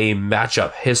more of a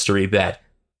matchup history bet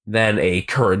than a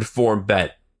current form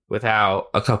bet with how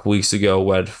a couple weeks ago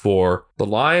went for the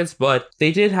Lions, but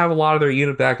they did have a lot of their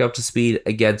unit back up to speed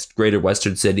against Greater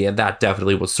Western Sydney, and that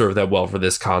definitely will serve them well for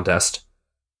this contest.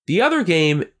 The other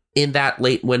game in that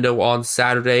late window on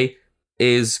Saturday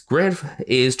is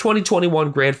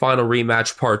 2021 Grand Final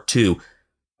Rematch Part 2.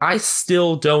 I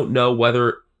still don't know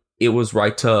whether it was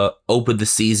right to open the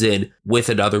season with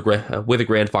a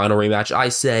Grand Final rematch. I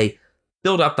say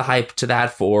build up the hype to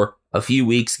that for a few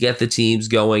weeks, get the teams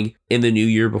going in the new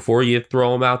year before you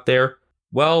throw them out there.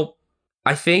 Well,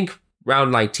 I think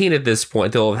round 19 at this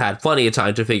point, they'll have had plenty of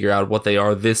time to figure out what they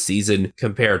are this season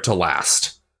compared to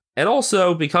last. And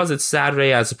also, because it's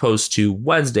Saturday as opposed to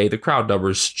Wednesday, the crowd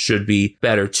numbers should be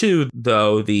better too,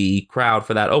 though the crowd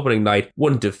for that opening night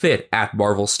wouldn't have fit at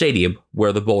Marvel Stadium,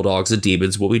 where the Bulldogs and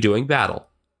Demons will be doing battle.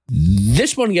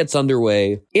 This one gets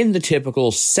underway in the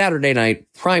typical Saturday night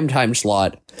primetime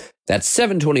slot. That's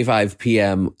 7:25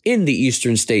 p.m. in the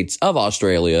eastern states of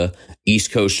Australia.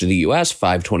 East Coast of the U.S.,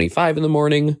 5:25 in the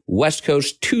morning. West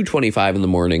Coast, 2:25 in the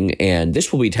morning. And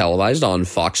this will be televised on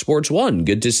Fox Sports 1.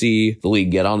 Good to see the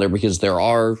league get on there because there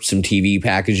are some TV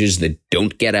packages that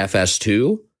don't get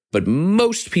FS2, but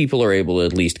most people are able to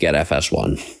at least get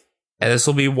FS1. And this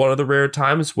will be one of the rare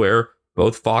times where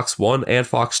both Fox 1 and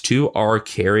Fox 2 are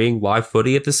carrying live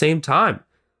footy at the same time.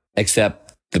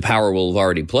 Except the Power will have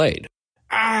already played.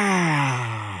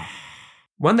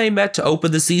 When they met to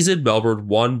open the season, Melbourne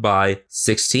won by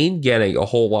 16, getting a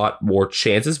whole lot more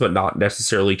chances, but not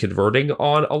necessarily converting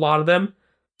on a lot of them.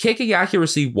 Kicking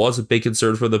accuracy was a big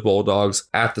concern for the Bulldogs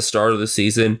at the start of the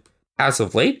season. As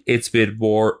of late, it's been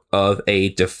more of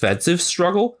a defensive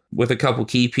struggle, with a couple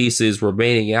key pieces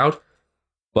remaining out.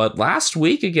 But last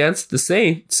week against the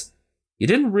Saints, you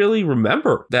didn't really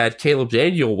remember that Caleb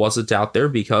Daniel wasn't out there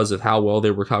because of how well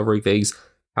they were covering things,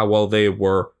 how well they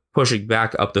were pushing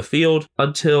back up the field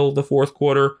until the fourth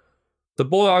quarter. The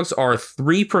Bulldogs are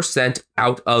 3%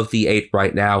 out of the 8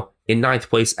 right now, in 9th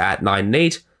place at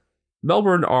 9-8.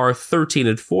 Melbourne are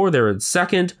 13-4. They're in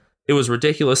second. It was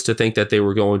ridiculous to think that they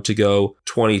were going to go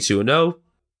 22-0.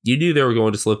 You knew they were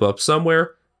going to slip up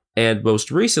somewhere. And most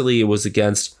recently, it was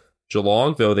against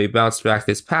Geelong, though they bounced back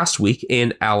this past week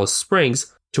in Alice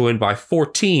Springs to win by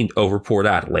 14 over Port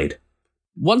Adelaide.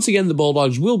 Once again, the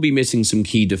Bulldogs will be missing some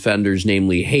key defenders,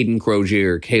 namely Hayden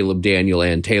Crozier, Caleb Daniel,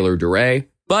 and Taylor Duray.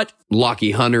 But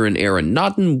Lachie Hunter and Aaron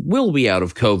Naughton will be out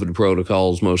of COVID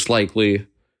protocols, most likely.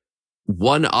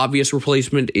 One obvious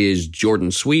replacement is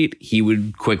Jordan Sweet. He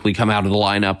would quickly come out of the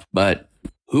lineup, but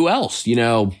who else?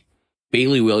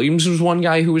 Bailey Williams was one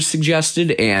guy who was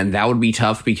suggested, and that would be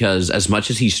tough because as much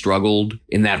as he struggled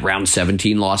in that round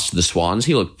 17 loss to the Swans,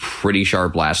 he looked pretty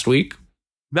sharp last week.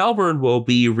 Melbourne will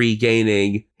be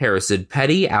regaining Harrison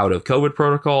Petty out of COVID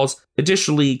protocols.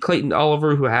 Additionally, Clayton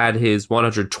Oliver, who had his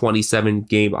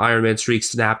 127-game Ironman streak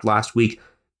snapped last week,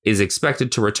 is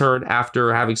expected to return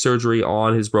after having surgery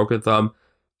on his broken thumb.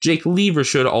 Jake Lever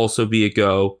should also be a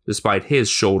go, despite his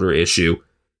shoulder issue.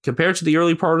 Compared to the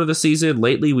early part of the season,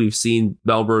 lately we've seen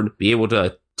Melbourne be able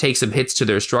to take some hits to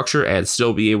their structure and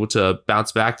still be able to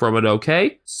bounce back from it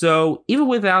okay. So even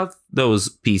without those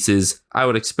pieces, I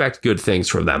would expect good things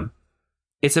from them.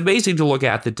 It's amazing to look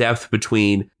at the depth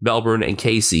between Melbourne and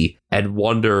Casey and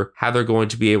wonder how they're going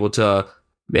to be able to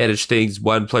manage things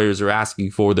when players are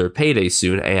asking for their payday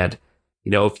soon. And,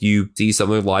 if you see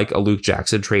something like a Luke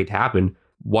Jackson trade happen,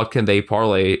 what can they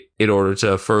parlay in order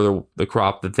to further the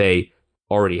crop that they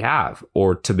already have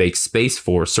or to make space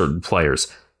for certain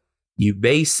players? You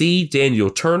may see Daniel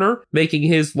Turner making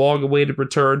his long-awaited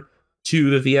return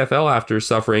to the VFL after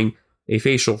suffering a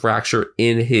facial fracture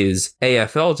in his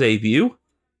AFL debut.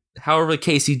 However, the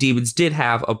KC Demons did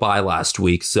have a bye last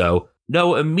week, so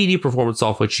no immediate performance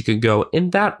off which you can go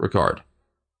in that regard.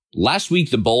 Last week,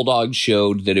 the Bulldogs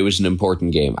showed that it was an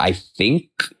important game. I think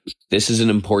this is an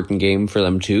important game for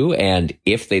them too, and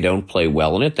if they don't play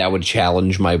well in it, that would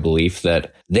challenge my belief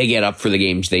that they get up for the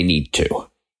games they need to.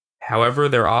 However,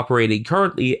 they're operating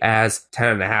currently as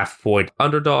 10.5-point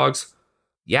underdogs.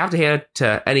 You have to hand it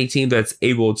to any team that's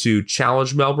able to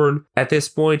challenge Melbourne at this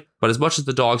point, but as much as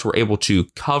the Dogs were able to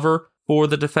cover for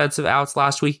the defensive outs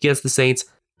last week against the Saints,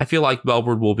 I feel like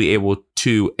Melbourne will be able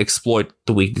to exploit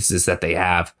the weaknesses that they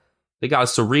have. They got a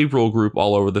cerebral group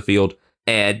all over the field,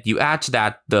 and you add to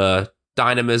that the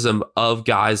dynamism of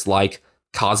guys like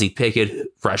Kazi Pickett,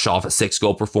 fresh off a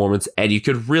 6-goal performance, and you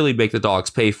could really make the Dogs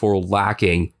pay for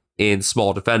lacking in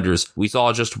small defenders. We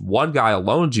saw just one guy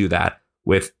alone do that,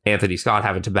 with Anthony Scott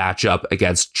having to match up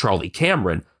against Charlie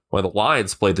Cameron when the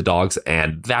Lions played the Dogs,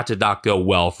 and that did not go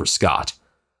well for Scott.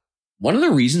 One of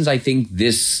the reasons I think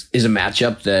this is a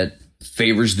matchup that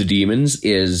favors the Demons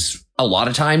is a lot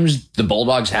of times the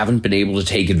Bulldogs haven't been able to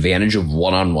take advantage of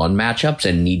one-on-one matchups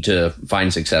and need to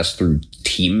find success through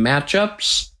team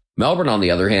matchups. Melbourne, on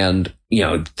the other hand,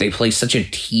 they play such a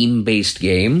team-based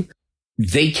game.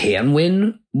 They can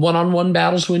win one-on-one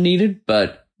battles when needed,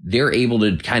 but they're able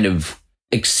to kind of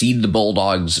exceed the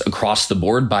Bulldogs across the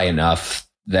board by enough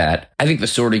that I think the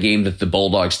sort of game that the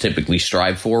Bulldogs typically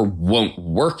strive for won't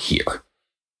work here.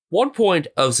 One point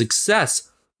of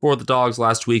success for the Dogs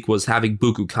last week was having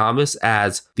Buku Kamis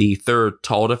as the third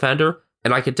tall defender,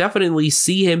 and I could definitely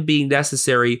see him being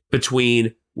necessary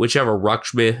between whichever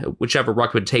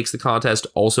ruckman takes the contest,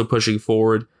 also pushing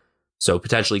forward. So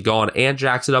potentially Gaughan and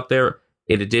Jackson up there,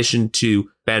 in addition to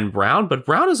Ben Brown. But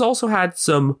Brown has also had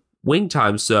some wing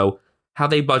time, so how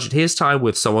they budget his time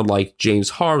with someone like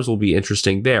James Harms will be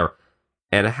interesting there.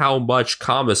 And how much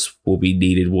Kamis will be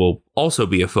needed will also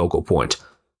be a focal point.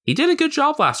 He did a good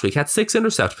job last week, had 6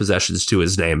 intercept possessions to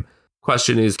his name.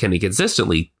 Question is, can he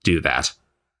consistently do that?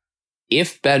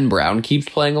 If Ben Brown keeps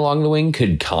playing along the wing,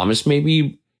 could Kamis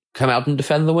maybe come out and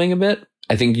defend the wing a bit?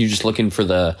 I think you're just looking for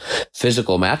the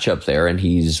physical matchup there, and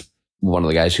he's one of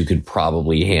the guys who could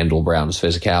probably handle Brown's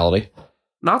physicality.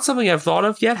 Not something I've thought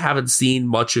of yet. Haven't seen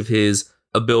much of his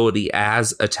ability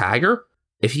as a tagger.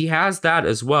 If he has that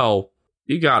as well,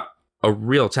 you got a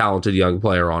real talented young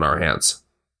player on our hands.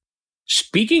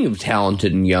 Speaking of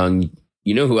talented and young,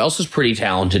 you know who else is pretty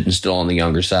talented and still on the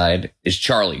younger side is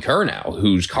Charlie Curnow,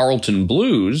 whose Carlton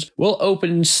Blues will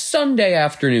open Sunday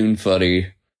afternoon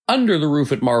footy under the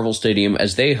roof at Marvel Stadium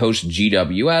as they host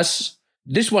GWS.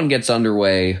 This one gets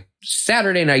underway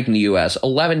Saturday night in the US,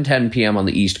 11:10 p.m. on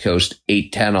the East Coast,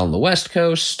 8:10 on the West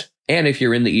Coast. And if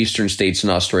you're in the eastern states in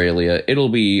Australia, it'll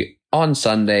be on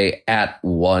Sunday at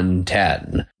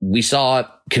 1:10. We saw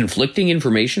conflicting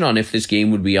information on if this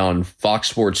game would be on Fox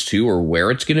Sports 2 or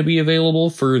where it's going to be available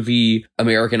for the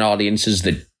American audiences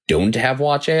that don't have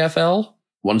Watch AFL.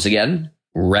 Once again,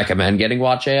 recommend getting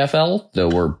Watch AFL, though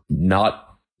we're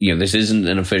not, this isn't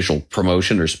an official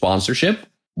promotion or sponsorship.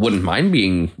 Wouldn't mind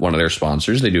being one of their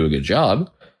sponsors. They do a good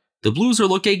job. The Blues are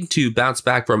looking to bounce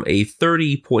back from a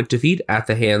 30-point defeat at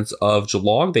the hands of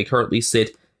Geelong. They currently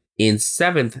sit in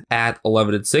 7th at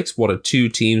 11-6, one of 2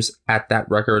 teams at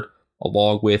that record,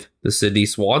 along with the Sydney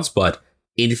Swans, but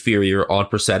inferior on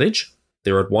percentage.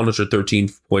 They're at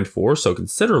 113.4, so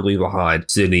considerably behind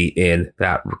Sydney in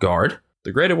that regard.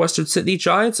 The Greater Western Sydney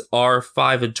Giants are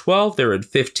 5-12. They're in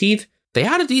 15th. They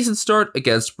had a decent start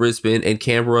against Brisbane and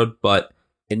Canberra, but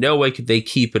in no way could they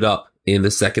keep it up in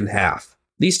the second half.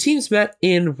 These teams met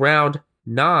in round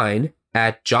 9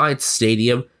 at Giants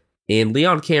Stadium in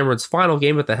Leon Cameron's final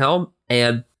game at the helm,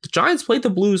 and the Giants played the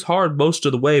Blues hard most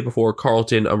of the way before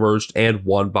Carlton emerged and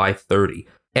won by 30.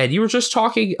 And you were just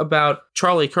talking about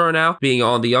Charlie Curnow being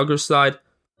on the younger side.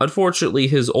 Unfortunately,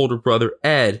 his older brother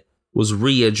Ed was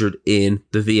re-injured in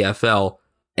the VFL,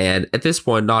 and at this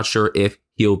point, not sure if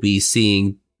he'll be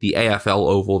seeing the AFL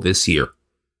Oval this year.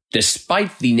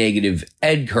 Despite the negative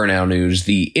Ed Curnow news,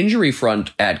 the injury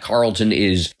front at Carlton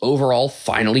is overall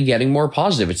finally getting more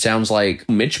positive. It sounds like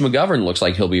Mitch McGovern looks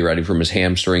like he'll be ready from his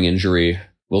hamstring injury.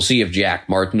 We'll see if Jack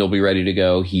Martin will be ready to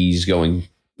go. He's going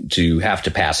to have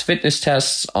to pass fitness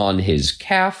tests on his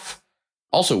calf.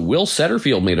 Also, Will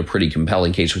Setterfield made a pretty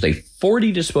compelling case with a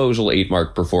 40 disposal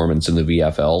 8-mark performance in the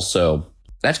VFL, so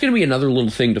that's going to be another little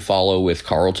thing to follow with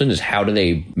Carlton is how do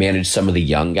they manage some of the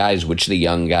young guys, which the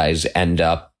young guys end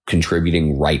up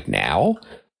contributing right now,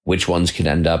 which ones can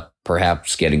end up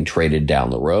perhaps getting traded down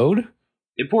the road.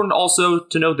 Important also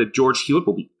to note that George Hewitt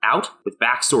will be out with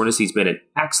back soreness. He's been an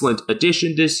excellent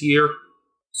addition this year,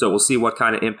 so we'll see what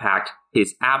kind of impact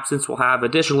his absence will have.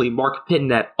 Additionally, Mark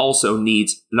Pitnet also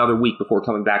needs another week before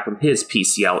coming back from his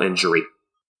PCL injury.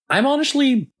 I'm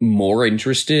honestly more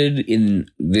interested in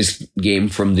this game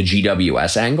from the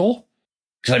GWS angle.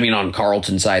 Because, on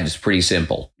Carlton's side, it's pretty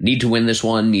simple. Need to win this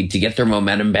one, need to get their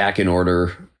momentum back in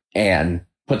order, and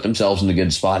put themselves in a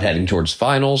good spot heading towards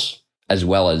finals, as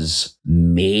well as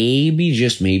maybe,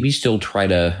 just maybe, still try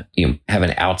to have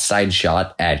an outside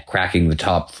shot at cracking the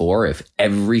top 4 if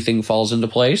everything falls into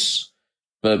place.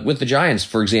 But with the Giants,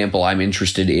 for example, I'm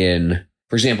interested in,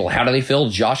 how do they fill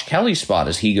Josh Kelly's spot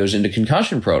as he goes into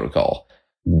concussion protocol?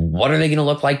 What are they going to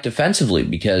look like defensively?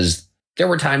 Because There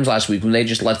were times last week when they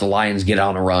just let the Lions get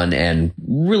on a run and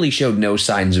really showed no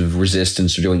signs of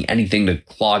resistance or doing anything to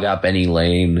clog up any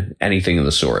lane, anything of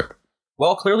the sort.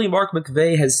 Well, clearly Mark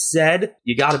McVay has said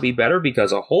you got to be better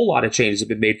because a whole lot of changes have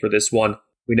been made for this one.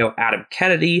 We know Adam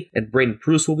Kennedy and Braden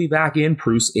Pruce will be back in.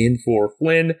 Pruce in for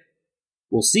Flynn.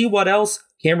 We'll see what else.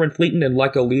 Cameron Fleeton and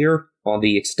Leka Lear on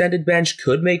the extended bench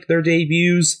could make their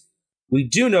debuts. We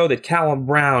do know that Callum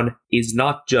Brown is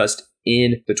not just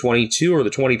in the 22 or the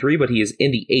 23, but he is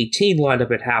in the 18 lined up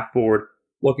at half forward.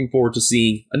 Looking forward to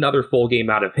seeing another full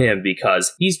game out of him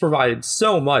because he's provided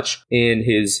so much in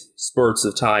his spurts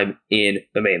of time in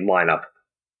the main lineup.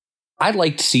 I'd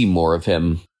like to see more of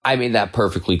him. I made that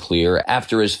perfectly clear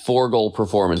after his 4-goal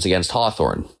performance against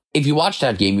Hawthorn. If you watched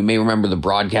that game, you may remember the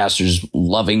broadcasters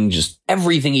loving just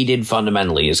everything he did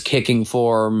fundamentally, his kicking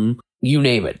form, you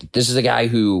name it. This is a guy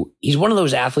who, he's one of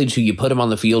those athletes who you put him on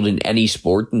the field in any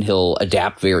sport and he'll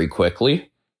adapt very quickly.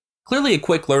 Clearly a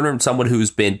quick learner and someone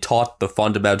who's been taught the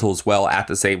fundamentals well at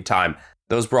the same time.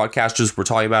 Those broadcasters were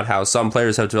talking about how some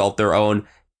players have developed their own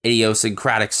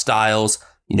idiosyncratic styles,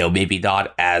 maybe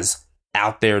not as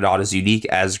out there, not as unique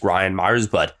as Ryan Myers,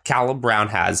 but Callum Brown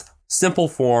has simple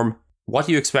form, what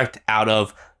you expect out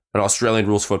of an Australian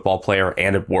rules football player,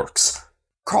 and it works.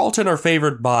 Carlton are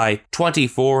favored by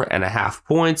 24.5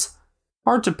 points.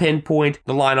 Hard to pinpoint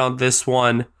the line on this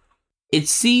one. It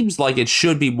seems like it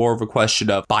should be more of a question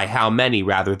of by how many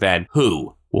rather than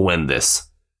who will win this.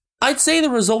 I'd say the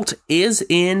result is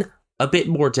in a bit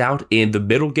more doubt in the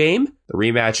middle game, the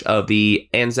rematch of the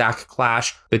Anzac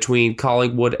clash between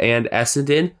Collingwood and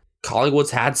Essendon.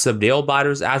 Collingwood's had some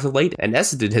nail-biters as of late, and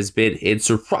Essendon has been in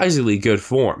surprisingly good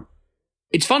form.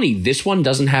 It's funny, this one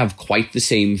doesn't have quite the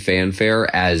same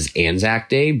fanfare as Anzac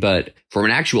Day, but from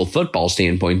an actual football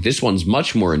standpoint, this one's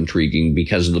much more intriguing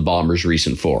because of the Bombers'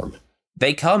 recent form.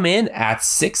 They come in at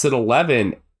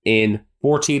 6-11 in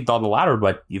 14th on the ladder,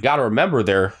 but you've got to remember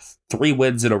their 3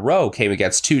 wins in a row came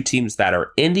against 2 teams that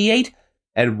are in the 8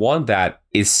 and one that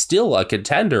is still a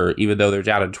contender, even though they're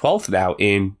down in 12th now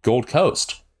in Gold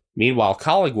Coast. Meanwhile,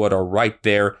 Collingwood are right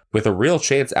there with a real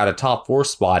chance at a top 4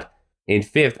 spot in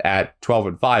 5th at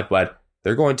 12-5, but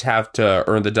they're going to have to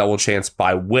earn the double chance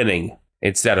by winning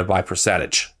instead of by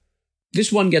percentage.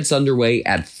 This one gets underway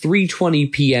at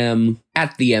 3:20 p.m.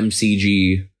 at the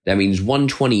MCG. That means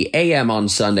 1:20 a.m. on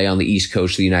Sunday on the East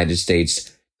Coast of the United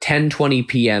States, 10:20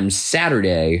 p.m.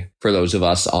 Saturday for those of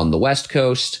us on the West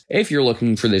Coast. If you're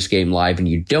looking for this game live and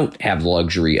you don't have the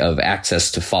luxury of access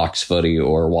to Fox Footy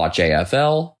or watch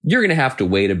AFL, you're going to have to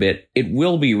wait a bit. It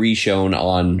will be reshown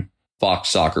on Fox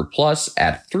Soccer Plus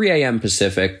at 3 a.m.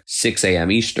 Pacific, 6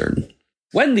 a.m. Eastern.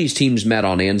 When these teams met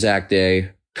on Anzac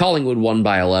Day, Collingwood won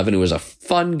by 11. It was a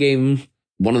fun game,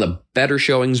 one of the better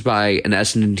showings by an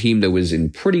Essendon team that was in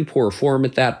pretty poor form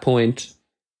at that point.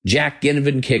 Jack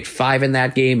Ginnivan kicked 5 in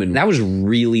that game, and that was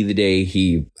really the day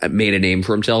he made a name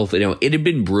for himself. It had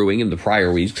been brewing in the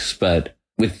prior weeks, but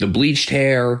with the bleached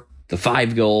hair, the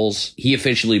 5 goals, he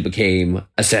officially became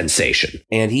a sensation.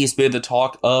 And he's been the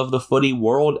talk of the footy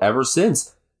world ever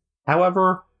since.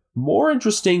 However, more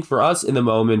interesting for us in the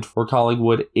moment for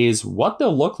Collingwood is what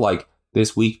they'll look like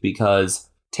this week, because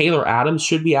Taylor Adams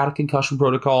should be out of concussion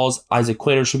protocols. Isaac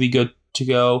Quinter should be good to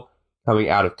go, coming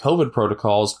out of COVID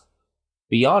protocols.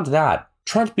 Beyond that,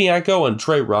 Trent Bianco and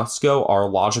Trey Rusco are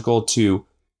logical to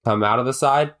come out of the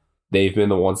side. They've been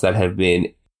the ones that have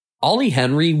been. Ollie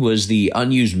Henry was the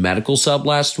unused medical sub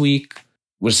last week.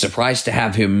 Was surprised to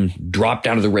have him dropped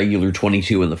out of the regular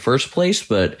 22 in the first place,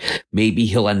 but maybe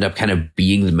he'll end up kind of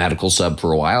being the medical sub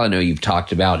for a while. I know you've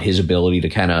talked about his ability to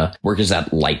kind of work as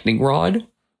that lightning rod.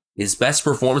 His best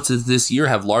performances this year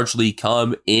have largely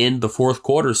come in the fourth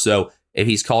quarter, so if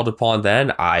he's called upon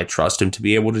then, I trust him to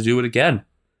be able to do it again.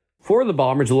 For the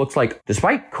Bombers, it looks like,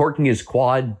 despite corking his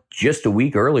quad just a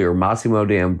week earlier, Massimo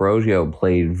D'Ambrosio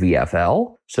played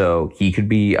VFL, so he could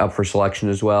be up for selection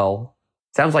as well.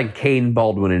 Sounds like Kane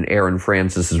Baldwin and Aaron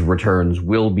Francis's returns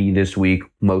will be this week,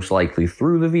 most likely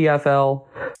through the VFL.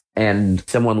 And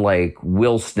someone like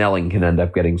Will Snelling can end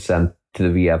up getting sent to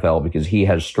the VFL because he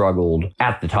has struggled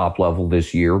at the top level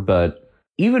this year. But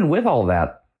even with all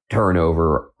that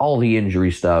turnover, all the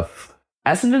injury stuff,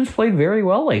 Essendon's played very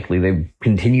well lately. They've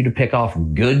continued to pick off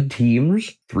good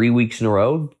teams 3 weeks in a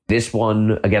row. This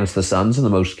one against the Suns in the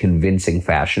most convincing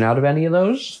fashion out of any of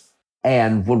those.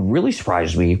 And what really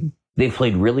surprised me, they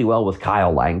played really well with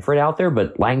Kyle Langford out there,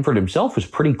 but Langford himself was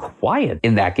pretty quiet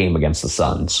in that game against the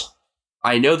Suns.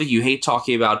 I know that you hate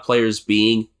talking about players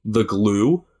being the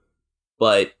glue,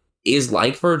 but is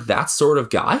Langford that sort of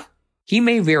guy? He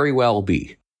may very well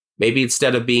be. Maybe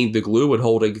instead of being the glue and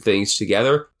holding things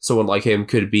together, someone like him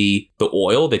could be the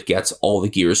oil that gets all the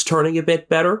gears turning a bit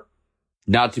better.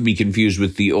 Not to be confused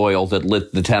with the oil that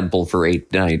lit the temple for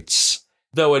 8 nights.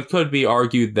 Though it could be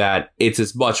argued that it's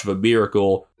as much of a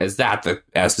miracle as that the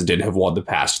Essendon have won the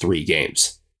past 3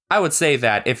 games. I would say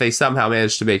that if they somehow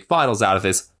manage to make finals out of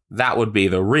this, that would be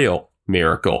the real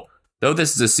miracle. Though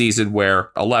this is a season where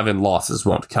 11 losses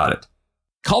won't cut it.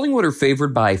 Collingwood are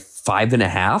favored by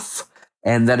 5.5,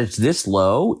 and that it's this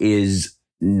low is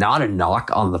not a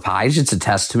knock on the Pies. It's a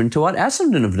testament to what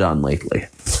Essendon have done lately.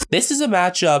 This is a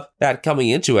matchup that, coming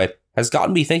into it, has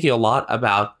gotten me thinking a lot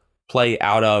about play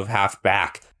out of half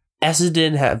back.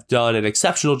 Essendon have done an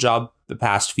exceptional job the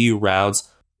past few rounds.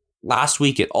 Last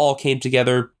week, it all came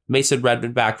together. Mason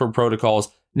Redmond back from protocols,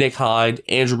 Nick Hind,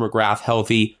 Andrew McGrath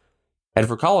healthy. And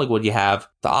for Collingwood, you have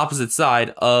the opposite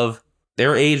side of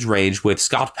their age range with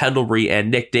Scott Pendlebury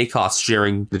and Nick Dacos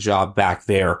sharing the job back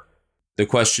there. The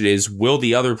question is, will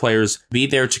the other players be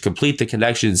there to complete the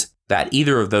connections that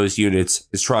either of those units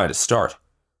is trying to start?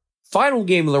 Final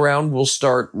game of the round will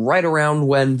start right around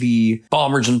when the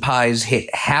Bombers and Pies hit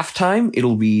halftime.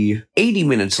 It'll be 80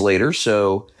 minutes later,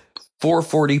 so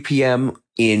 4:40 p.m.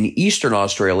 in Eastern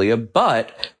Australia,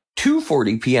 but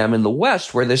 2:40 p.m. in the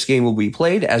West, where this game will be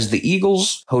played as the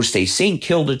Eagles host a St.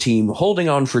 Kilda team holding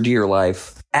on for dear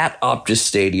life at Optus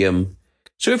Stadium.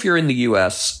 So if you're in the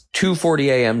U.S., 2:40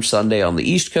 a.m. Sunday on the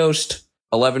East Coast,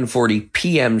 11:40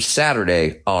 p.m.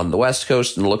 Saturday on the West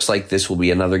Coast, and it looks like this will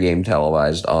be another game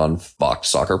televised on Fox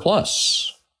Soccer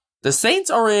Plus. The Saints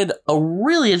are in a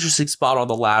really interesting spot on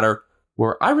the ladder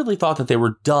where I really thought that they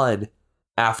were done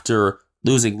after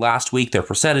losing last week. Their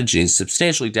percentage is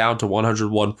substantially down to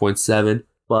 101.7,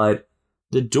 but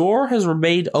the door has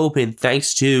remained open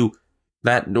thanks to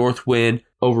that north win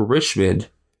over Richmond.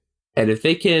 And if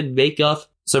they can make up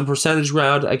some percentage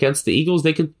ground against the Eagles,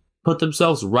 they can put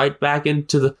themselves right back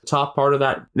into the top part of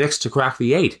that mix to crack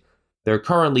the 8. They're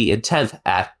currently in 10th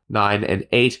at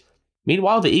 9-8.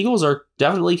 Meanwhile, the Eagles are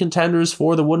definitely contenders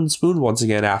for the wooden spoon once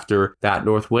again after that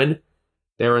north win.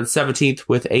 They're in 17th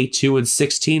with a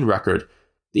 2-16 record.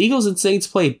 The Eagles and Saints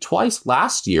played twice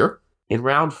last year. In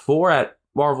round 4 at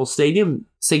Marvel Stadium,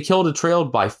 St. Kilda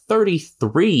trailed by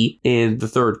 33 in the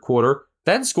third quarter,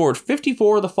 then scored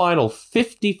 54 of the final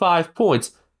 55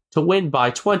 points to win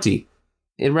by 20.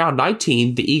 In round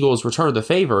 19, the Eagles returned the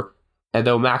favor, and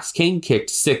though Max King kicked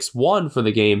 6-1 for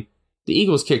the game, the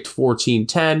Eagles kicked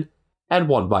 14-10 and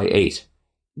won by 8.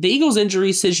 The Eagles'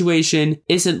 injury situation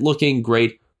isn't looking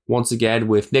great once again,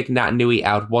 with Nick Natanui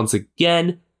out once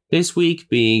again this week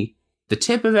being the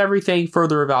tip of everything.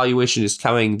 Further evaluation is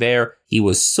coming there. He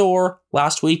was sore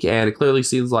last week, and it clearly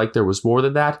seems like there was more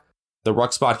than that. The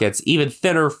ruck spot gets even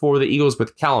thinner for the Eagles,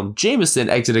 with Callum Jamieson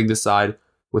exiting the side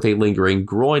with a lingering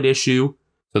groin issue.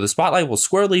 So the spotlight will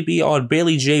squarely be on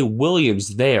Bailey J.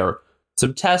 Williams there.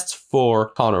 Some tests for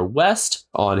Connor West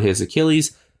on his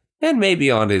Achilles, and maybe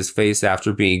on his face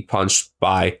after being punched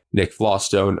by Nick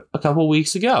Flostone a couple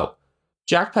weeks ago.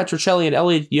 Jack Petrocelli and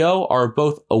Elliot Yeo are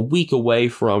both a week away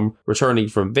from returning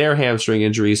from their hamstring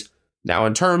injuries. Now,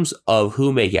 in terms of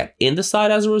who may get in the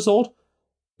side as a result,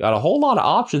 got a whole lot of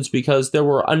options because there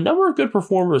were a number of good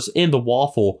performers in the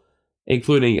Waffle,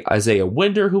 including Isaiah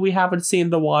Winder, who we haven't seen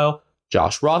in a while,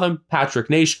 Josh Rotham, Patrick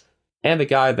Naish, and the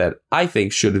guy that I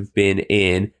think should have been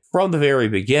in from the very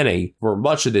beginning for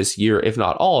much of this year, if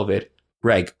not all of it,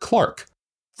 Greg Clark.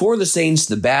 For the Saints,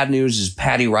 the bad news is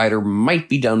Paddy Ryder might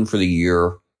be done for the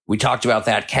year. We talked about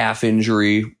that calf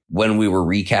injury when we were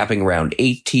recapping round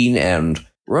 18, and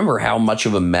remember how much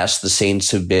of a mess the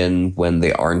Saints have been when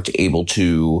they aren't able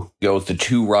to go with the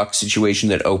 2-ruck situation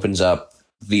that opens up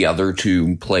the other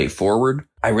to play forward.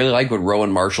 I really like what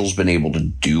Rowan Marshall's been able to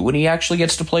do when he actually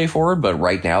gets to play forward, but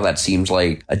right now that seems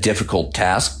like a difficult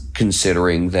task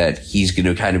considering that he's going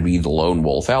to kind of be the lone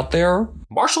wolf out there.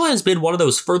 Marshall has been one of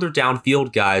those further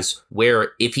downfield guys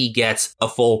where if he gets a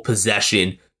full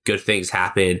possession, good things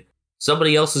happen.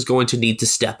 Somebody else is going to need to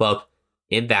step up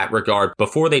in that regard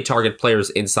before they target players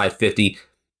inside 50.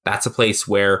 That's a place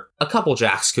where a couple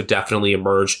Jacks could definitely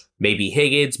emerge. Maybe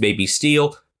Higgins, maybe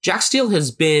Steele. Jack Steele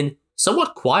has been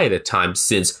somewhat quiet at times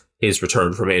since his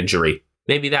return from injury.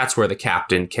 Maybe that's where the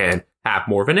captain can have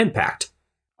more of an impact.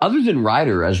 Other than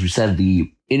Ryder, as we said,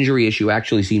 the injury issue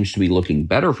actually seems to be looking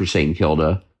better for St.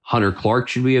 Kilda. Hunter Clark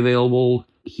should be available.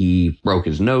 He broke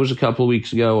his nose a couple of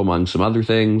weeks ago, among some other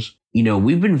things. You know,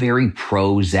 we've been very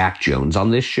pro Zach Jones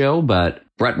on this show, but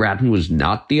Brett Ratton was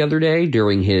not the other day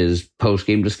during his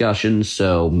post-game discussion,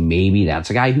 so maybe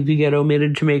that's a guy who could get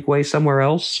omitted to make way somewhere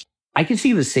else. I can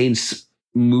see the Saints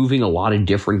moving a lot of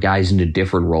different guys into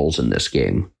different roles in this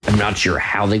game. I'm not sure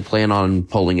how they plan on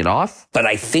pulling it off, but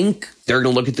I think they're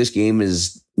going to look at this game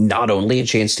as not only a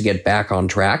chance to get back on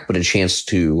track, but a chance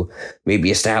to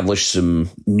maybe establish some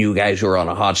new guys who are on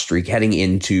a hot streak heading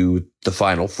into the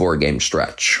final 4-game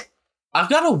stretch. I've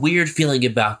got a weird feeling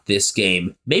about this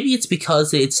game. Maybe it's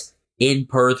because it's in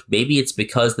Perth. Maybe it's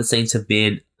because the Saints have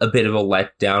been a bit of a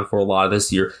letdown for a lot of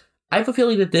this year. I have a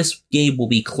feeling that this game will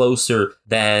be closer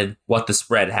than what the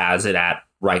spread has it at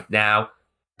right now.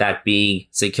 That being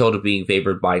St. Kilda being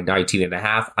favored by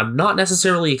 19.5. I'm not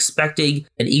necessarily expecting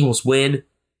an Eagles win,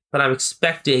 but I'm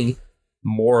expecting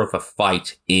more of a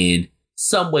fight in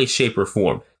some way, shape, or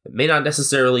form. It may not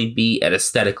necessarily be an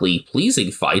aesthetically pleasing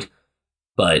fight,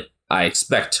 but I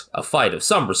expect a fight of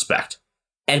some respect.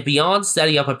 And beyond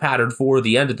setting up a pattern for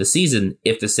the end of the season,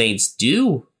 if the Saints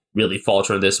do really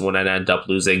falter in this one and end up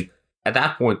losing, at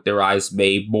that point their eyes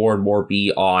may more and more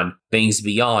be on things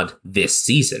beyond this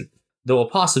season. Though a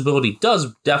possibility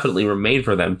does definitely remain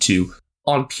for them to,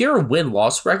 on pure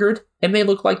win-loss record, it may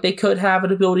look like they could have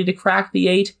an ability to crack the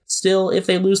 8 still if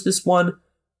they lose this one.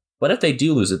 But if they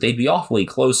do lose it, they'd be awfully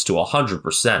close to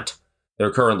 100%.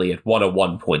 They're currently at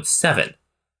 101.7.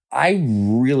 I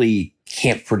really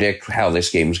can't predict how this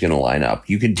game is going to line up.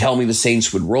 You could tell me the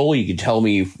Saints would roll. You could tell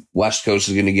me West Coast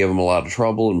is going to give them a lot of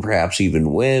trouble and perhaps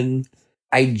even win.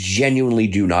 I genuinely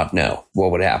do not know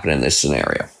what would happen in this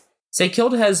scenario. St.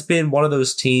 Kilda has been one of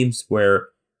those teams where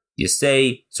you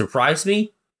say, surprise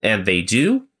me, and they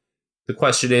do. The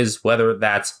question is whether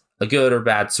that's a good or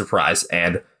bad surprise,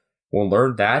 and we'll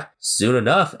learn that soon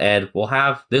enough, and we'll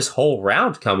have this whole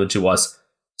round coming to us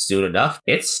soon enough.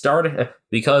 It's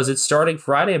starting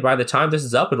Friday, and by the time this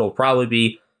is up, it'll probably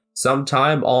be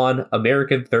sometime on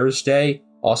American Thursday,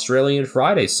 Australian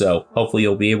Friday. So hopefully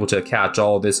you'll be able to catch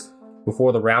all of this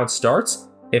before the round starts.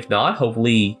 If not,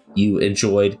 hopefully you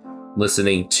enjoyed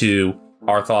listening to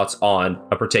our thoughts on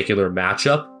a particular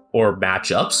matchup or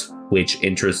matchups which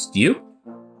interest you.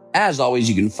 As always,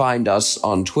 you can find us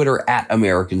on Twitter at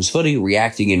Americans Footy,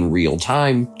 reacting in real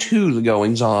time to the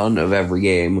goings-on of every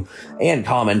game and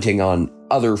commenting on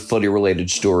other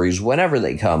footy-related stories whenever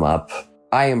they come up.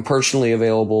 I am personally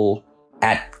available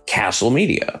at Castle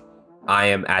Media. I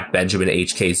am at Benjamin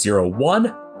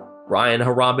HK01. Ryan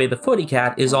Harambe the Footy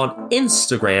Cat is on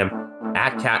Instagram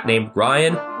at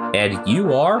catnamedrayan. And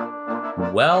you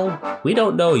are, well, we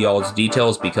don't know y'all's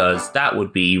details because that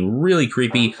would be really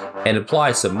creepy and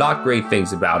imply some not great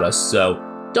things about us. So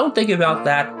don't think about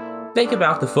that. Think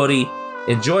about the footy.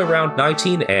 Enjoy round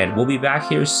 19, and we'll be back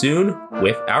here soon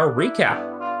with our recap.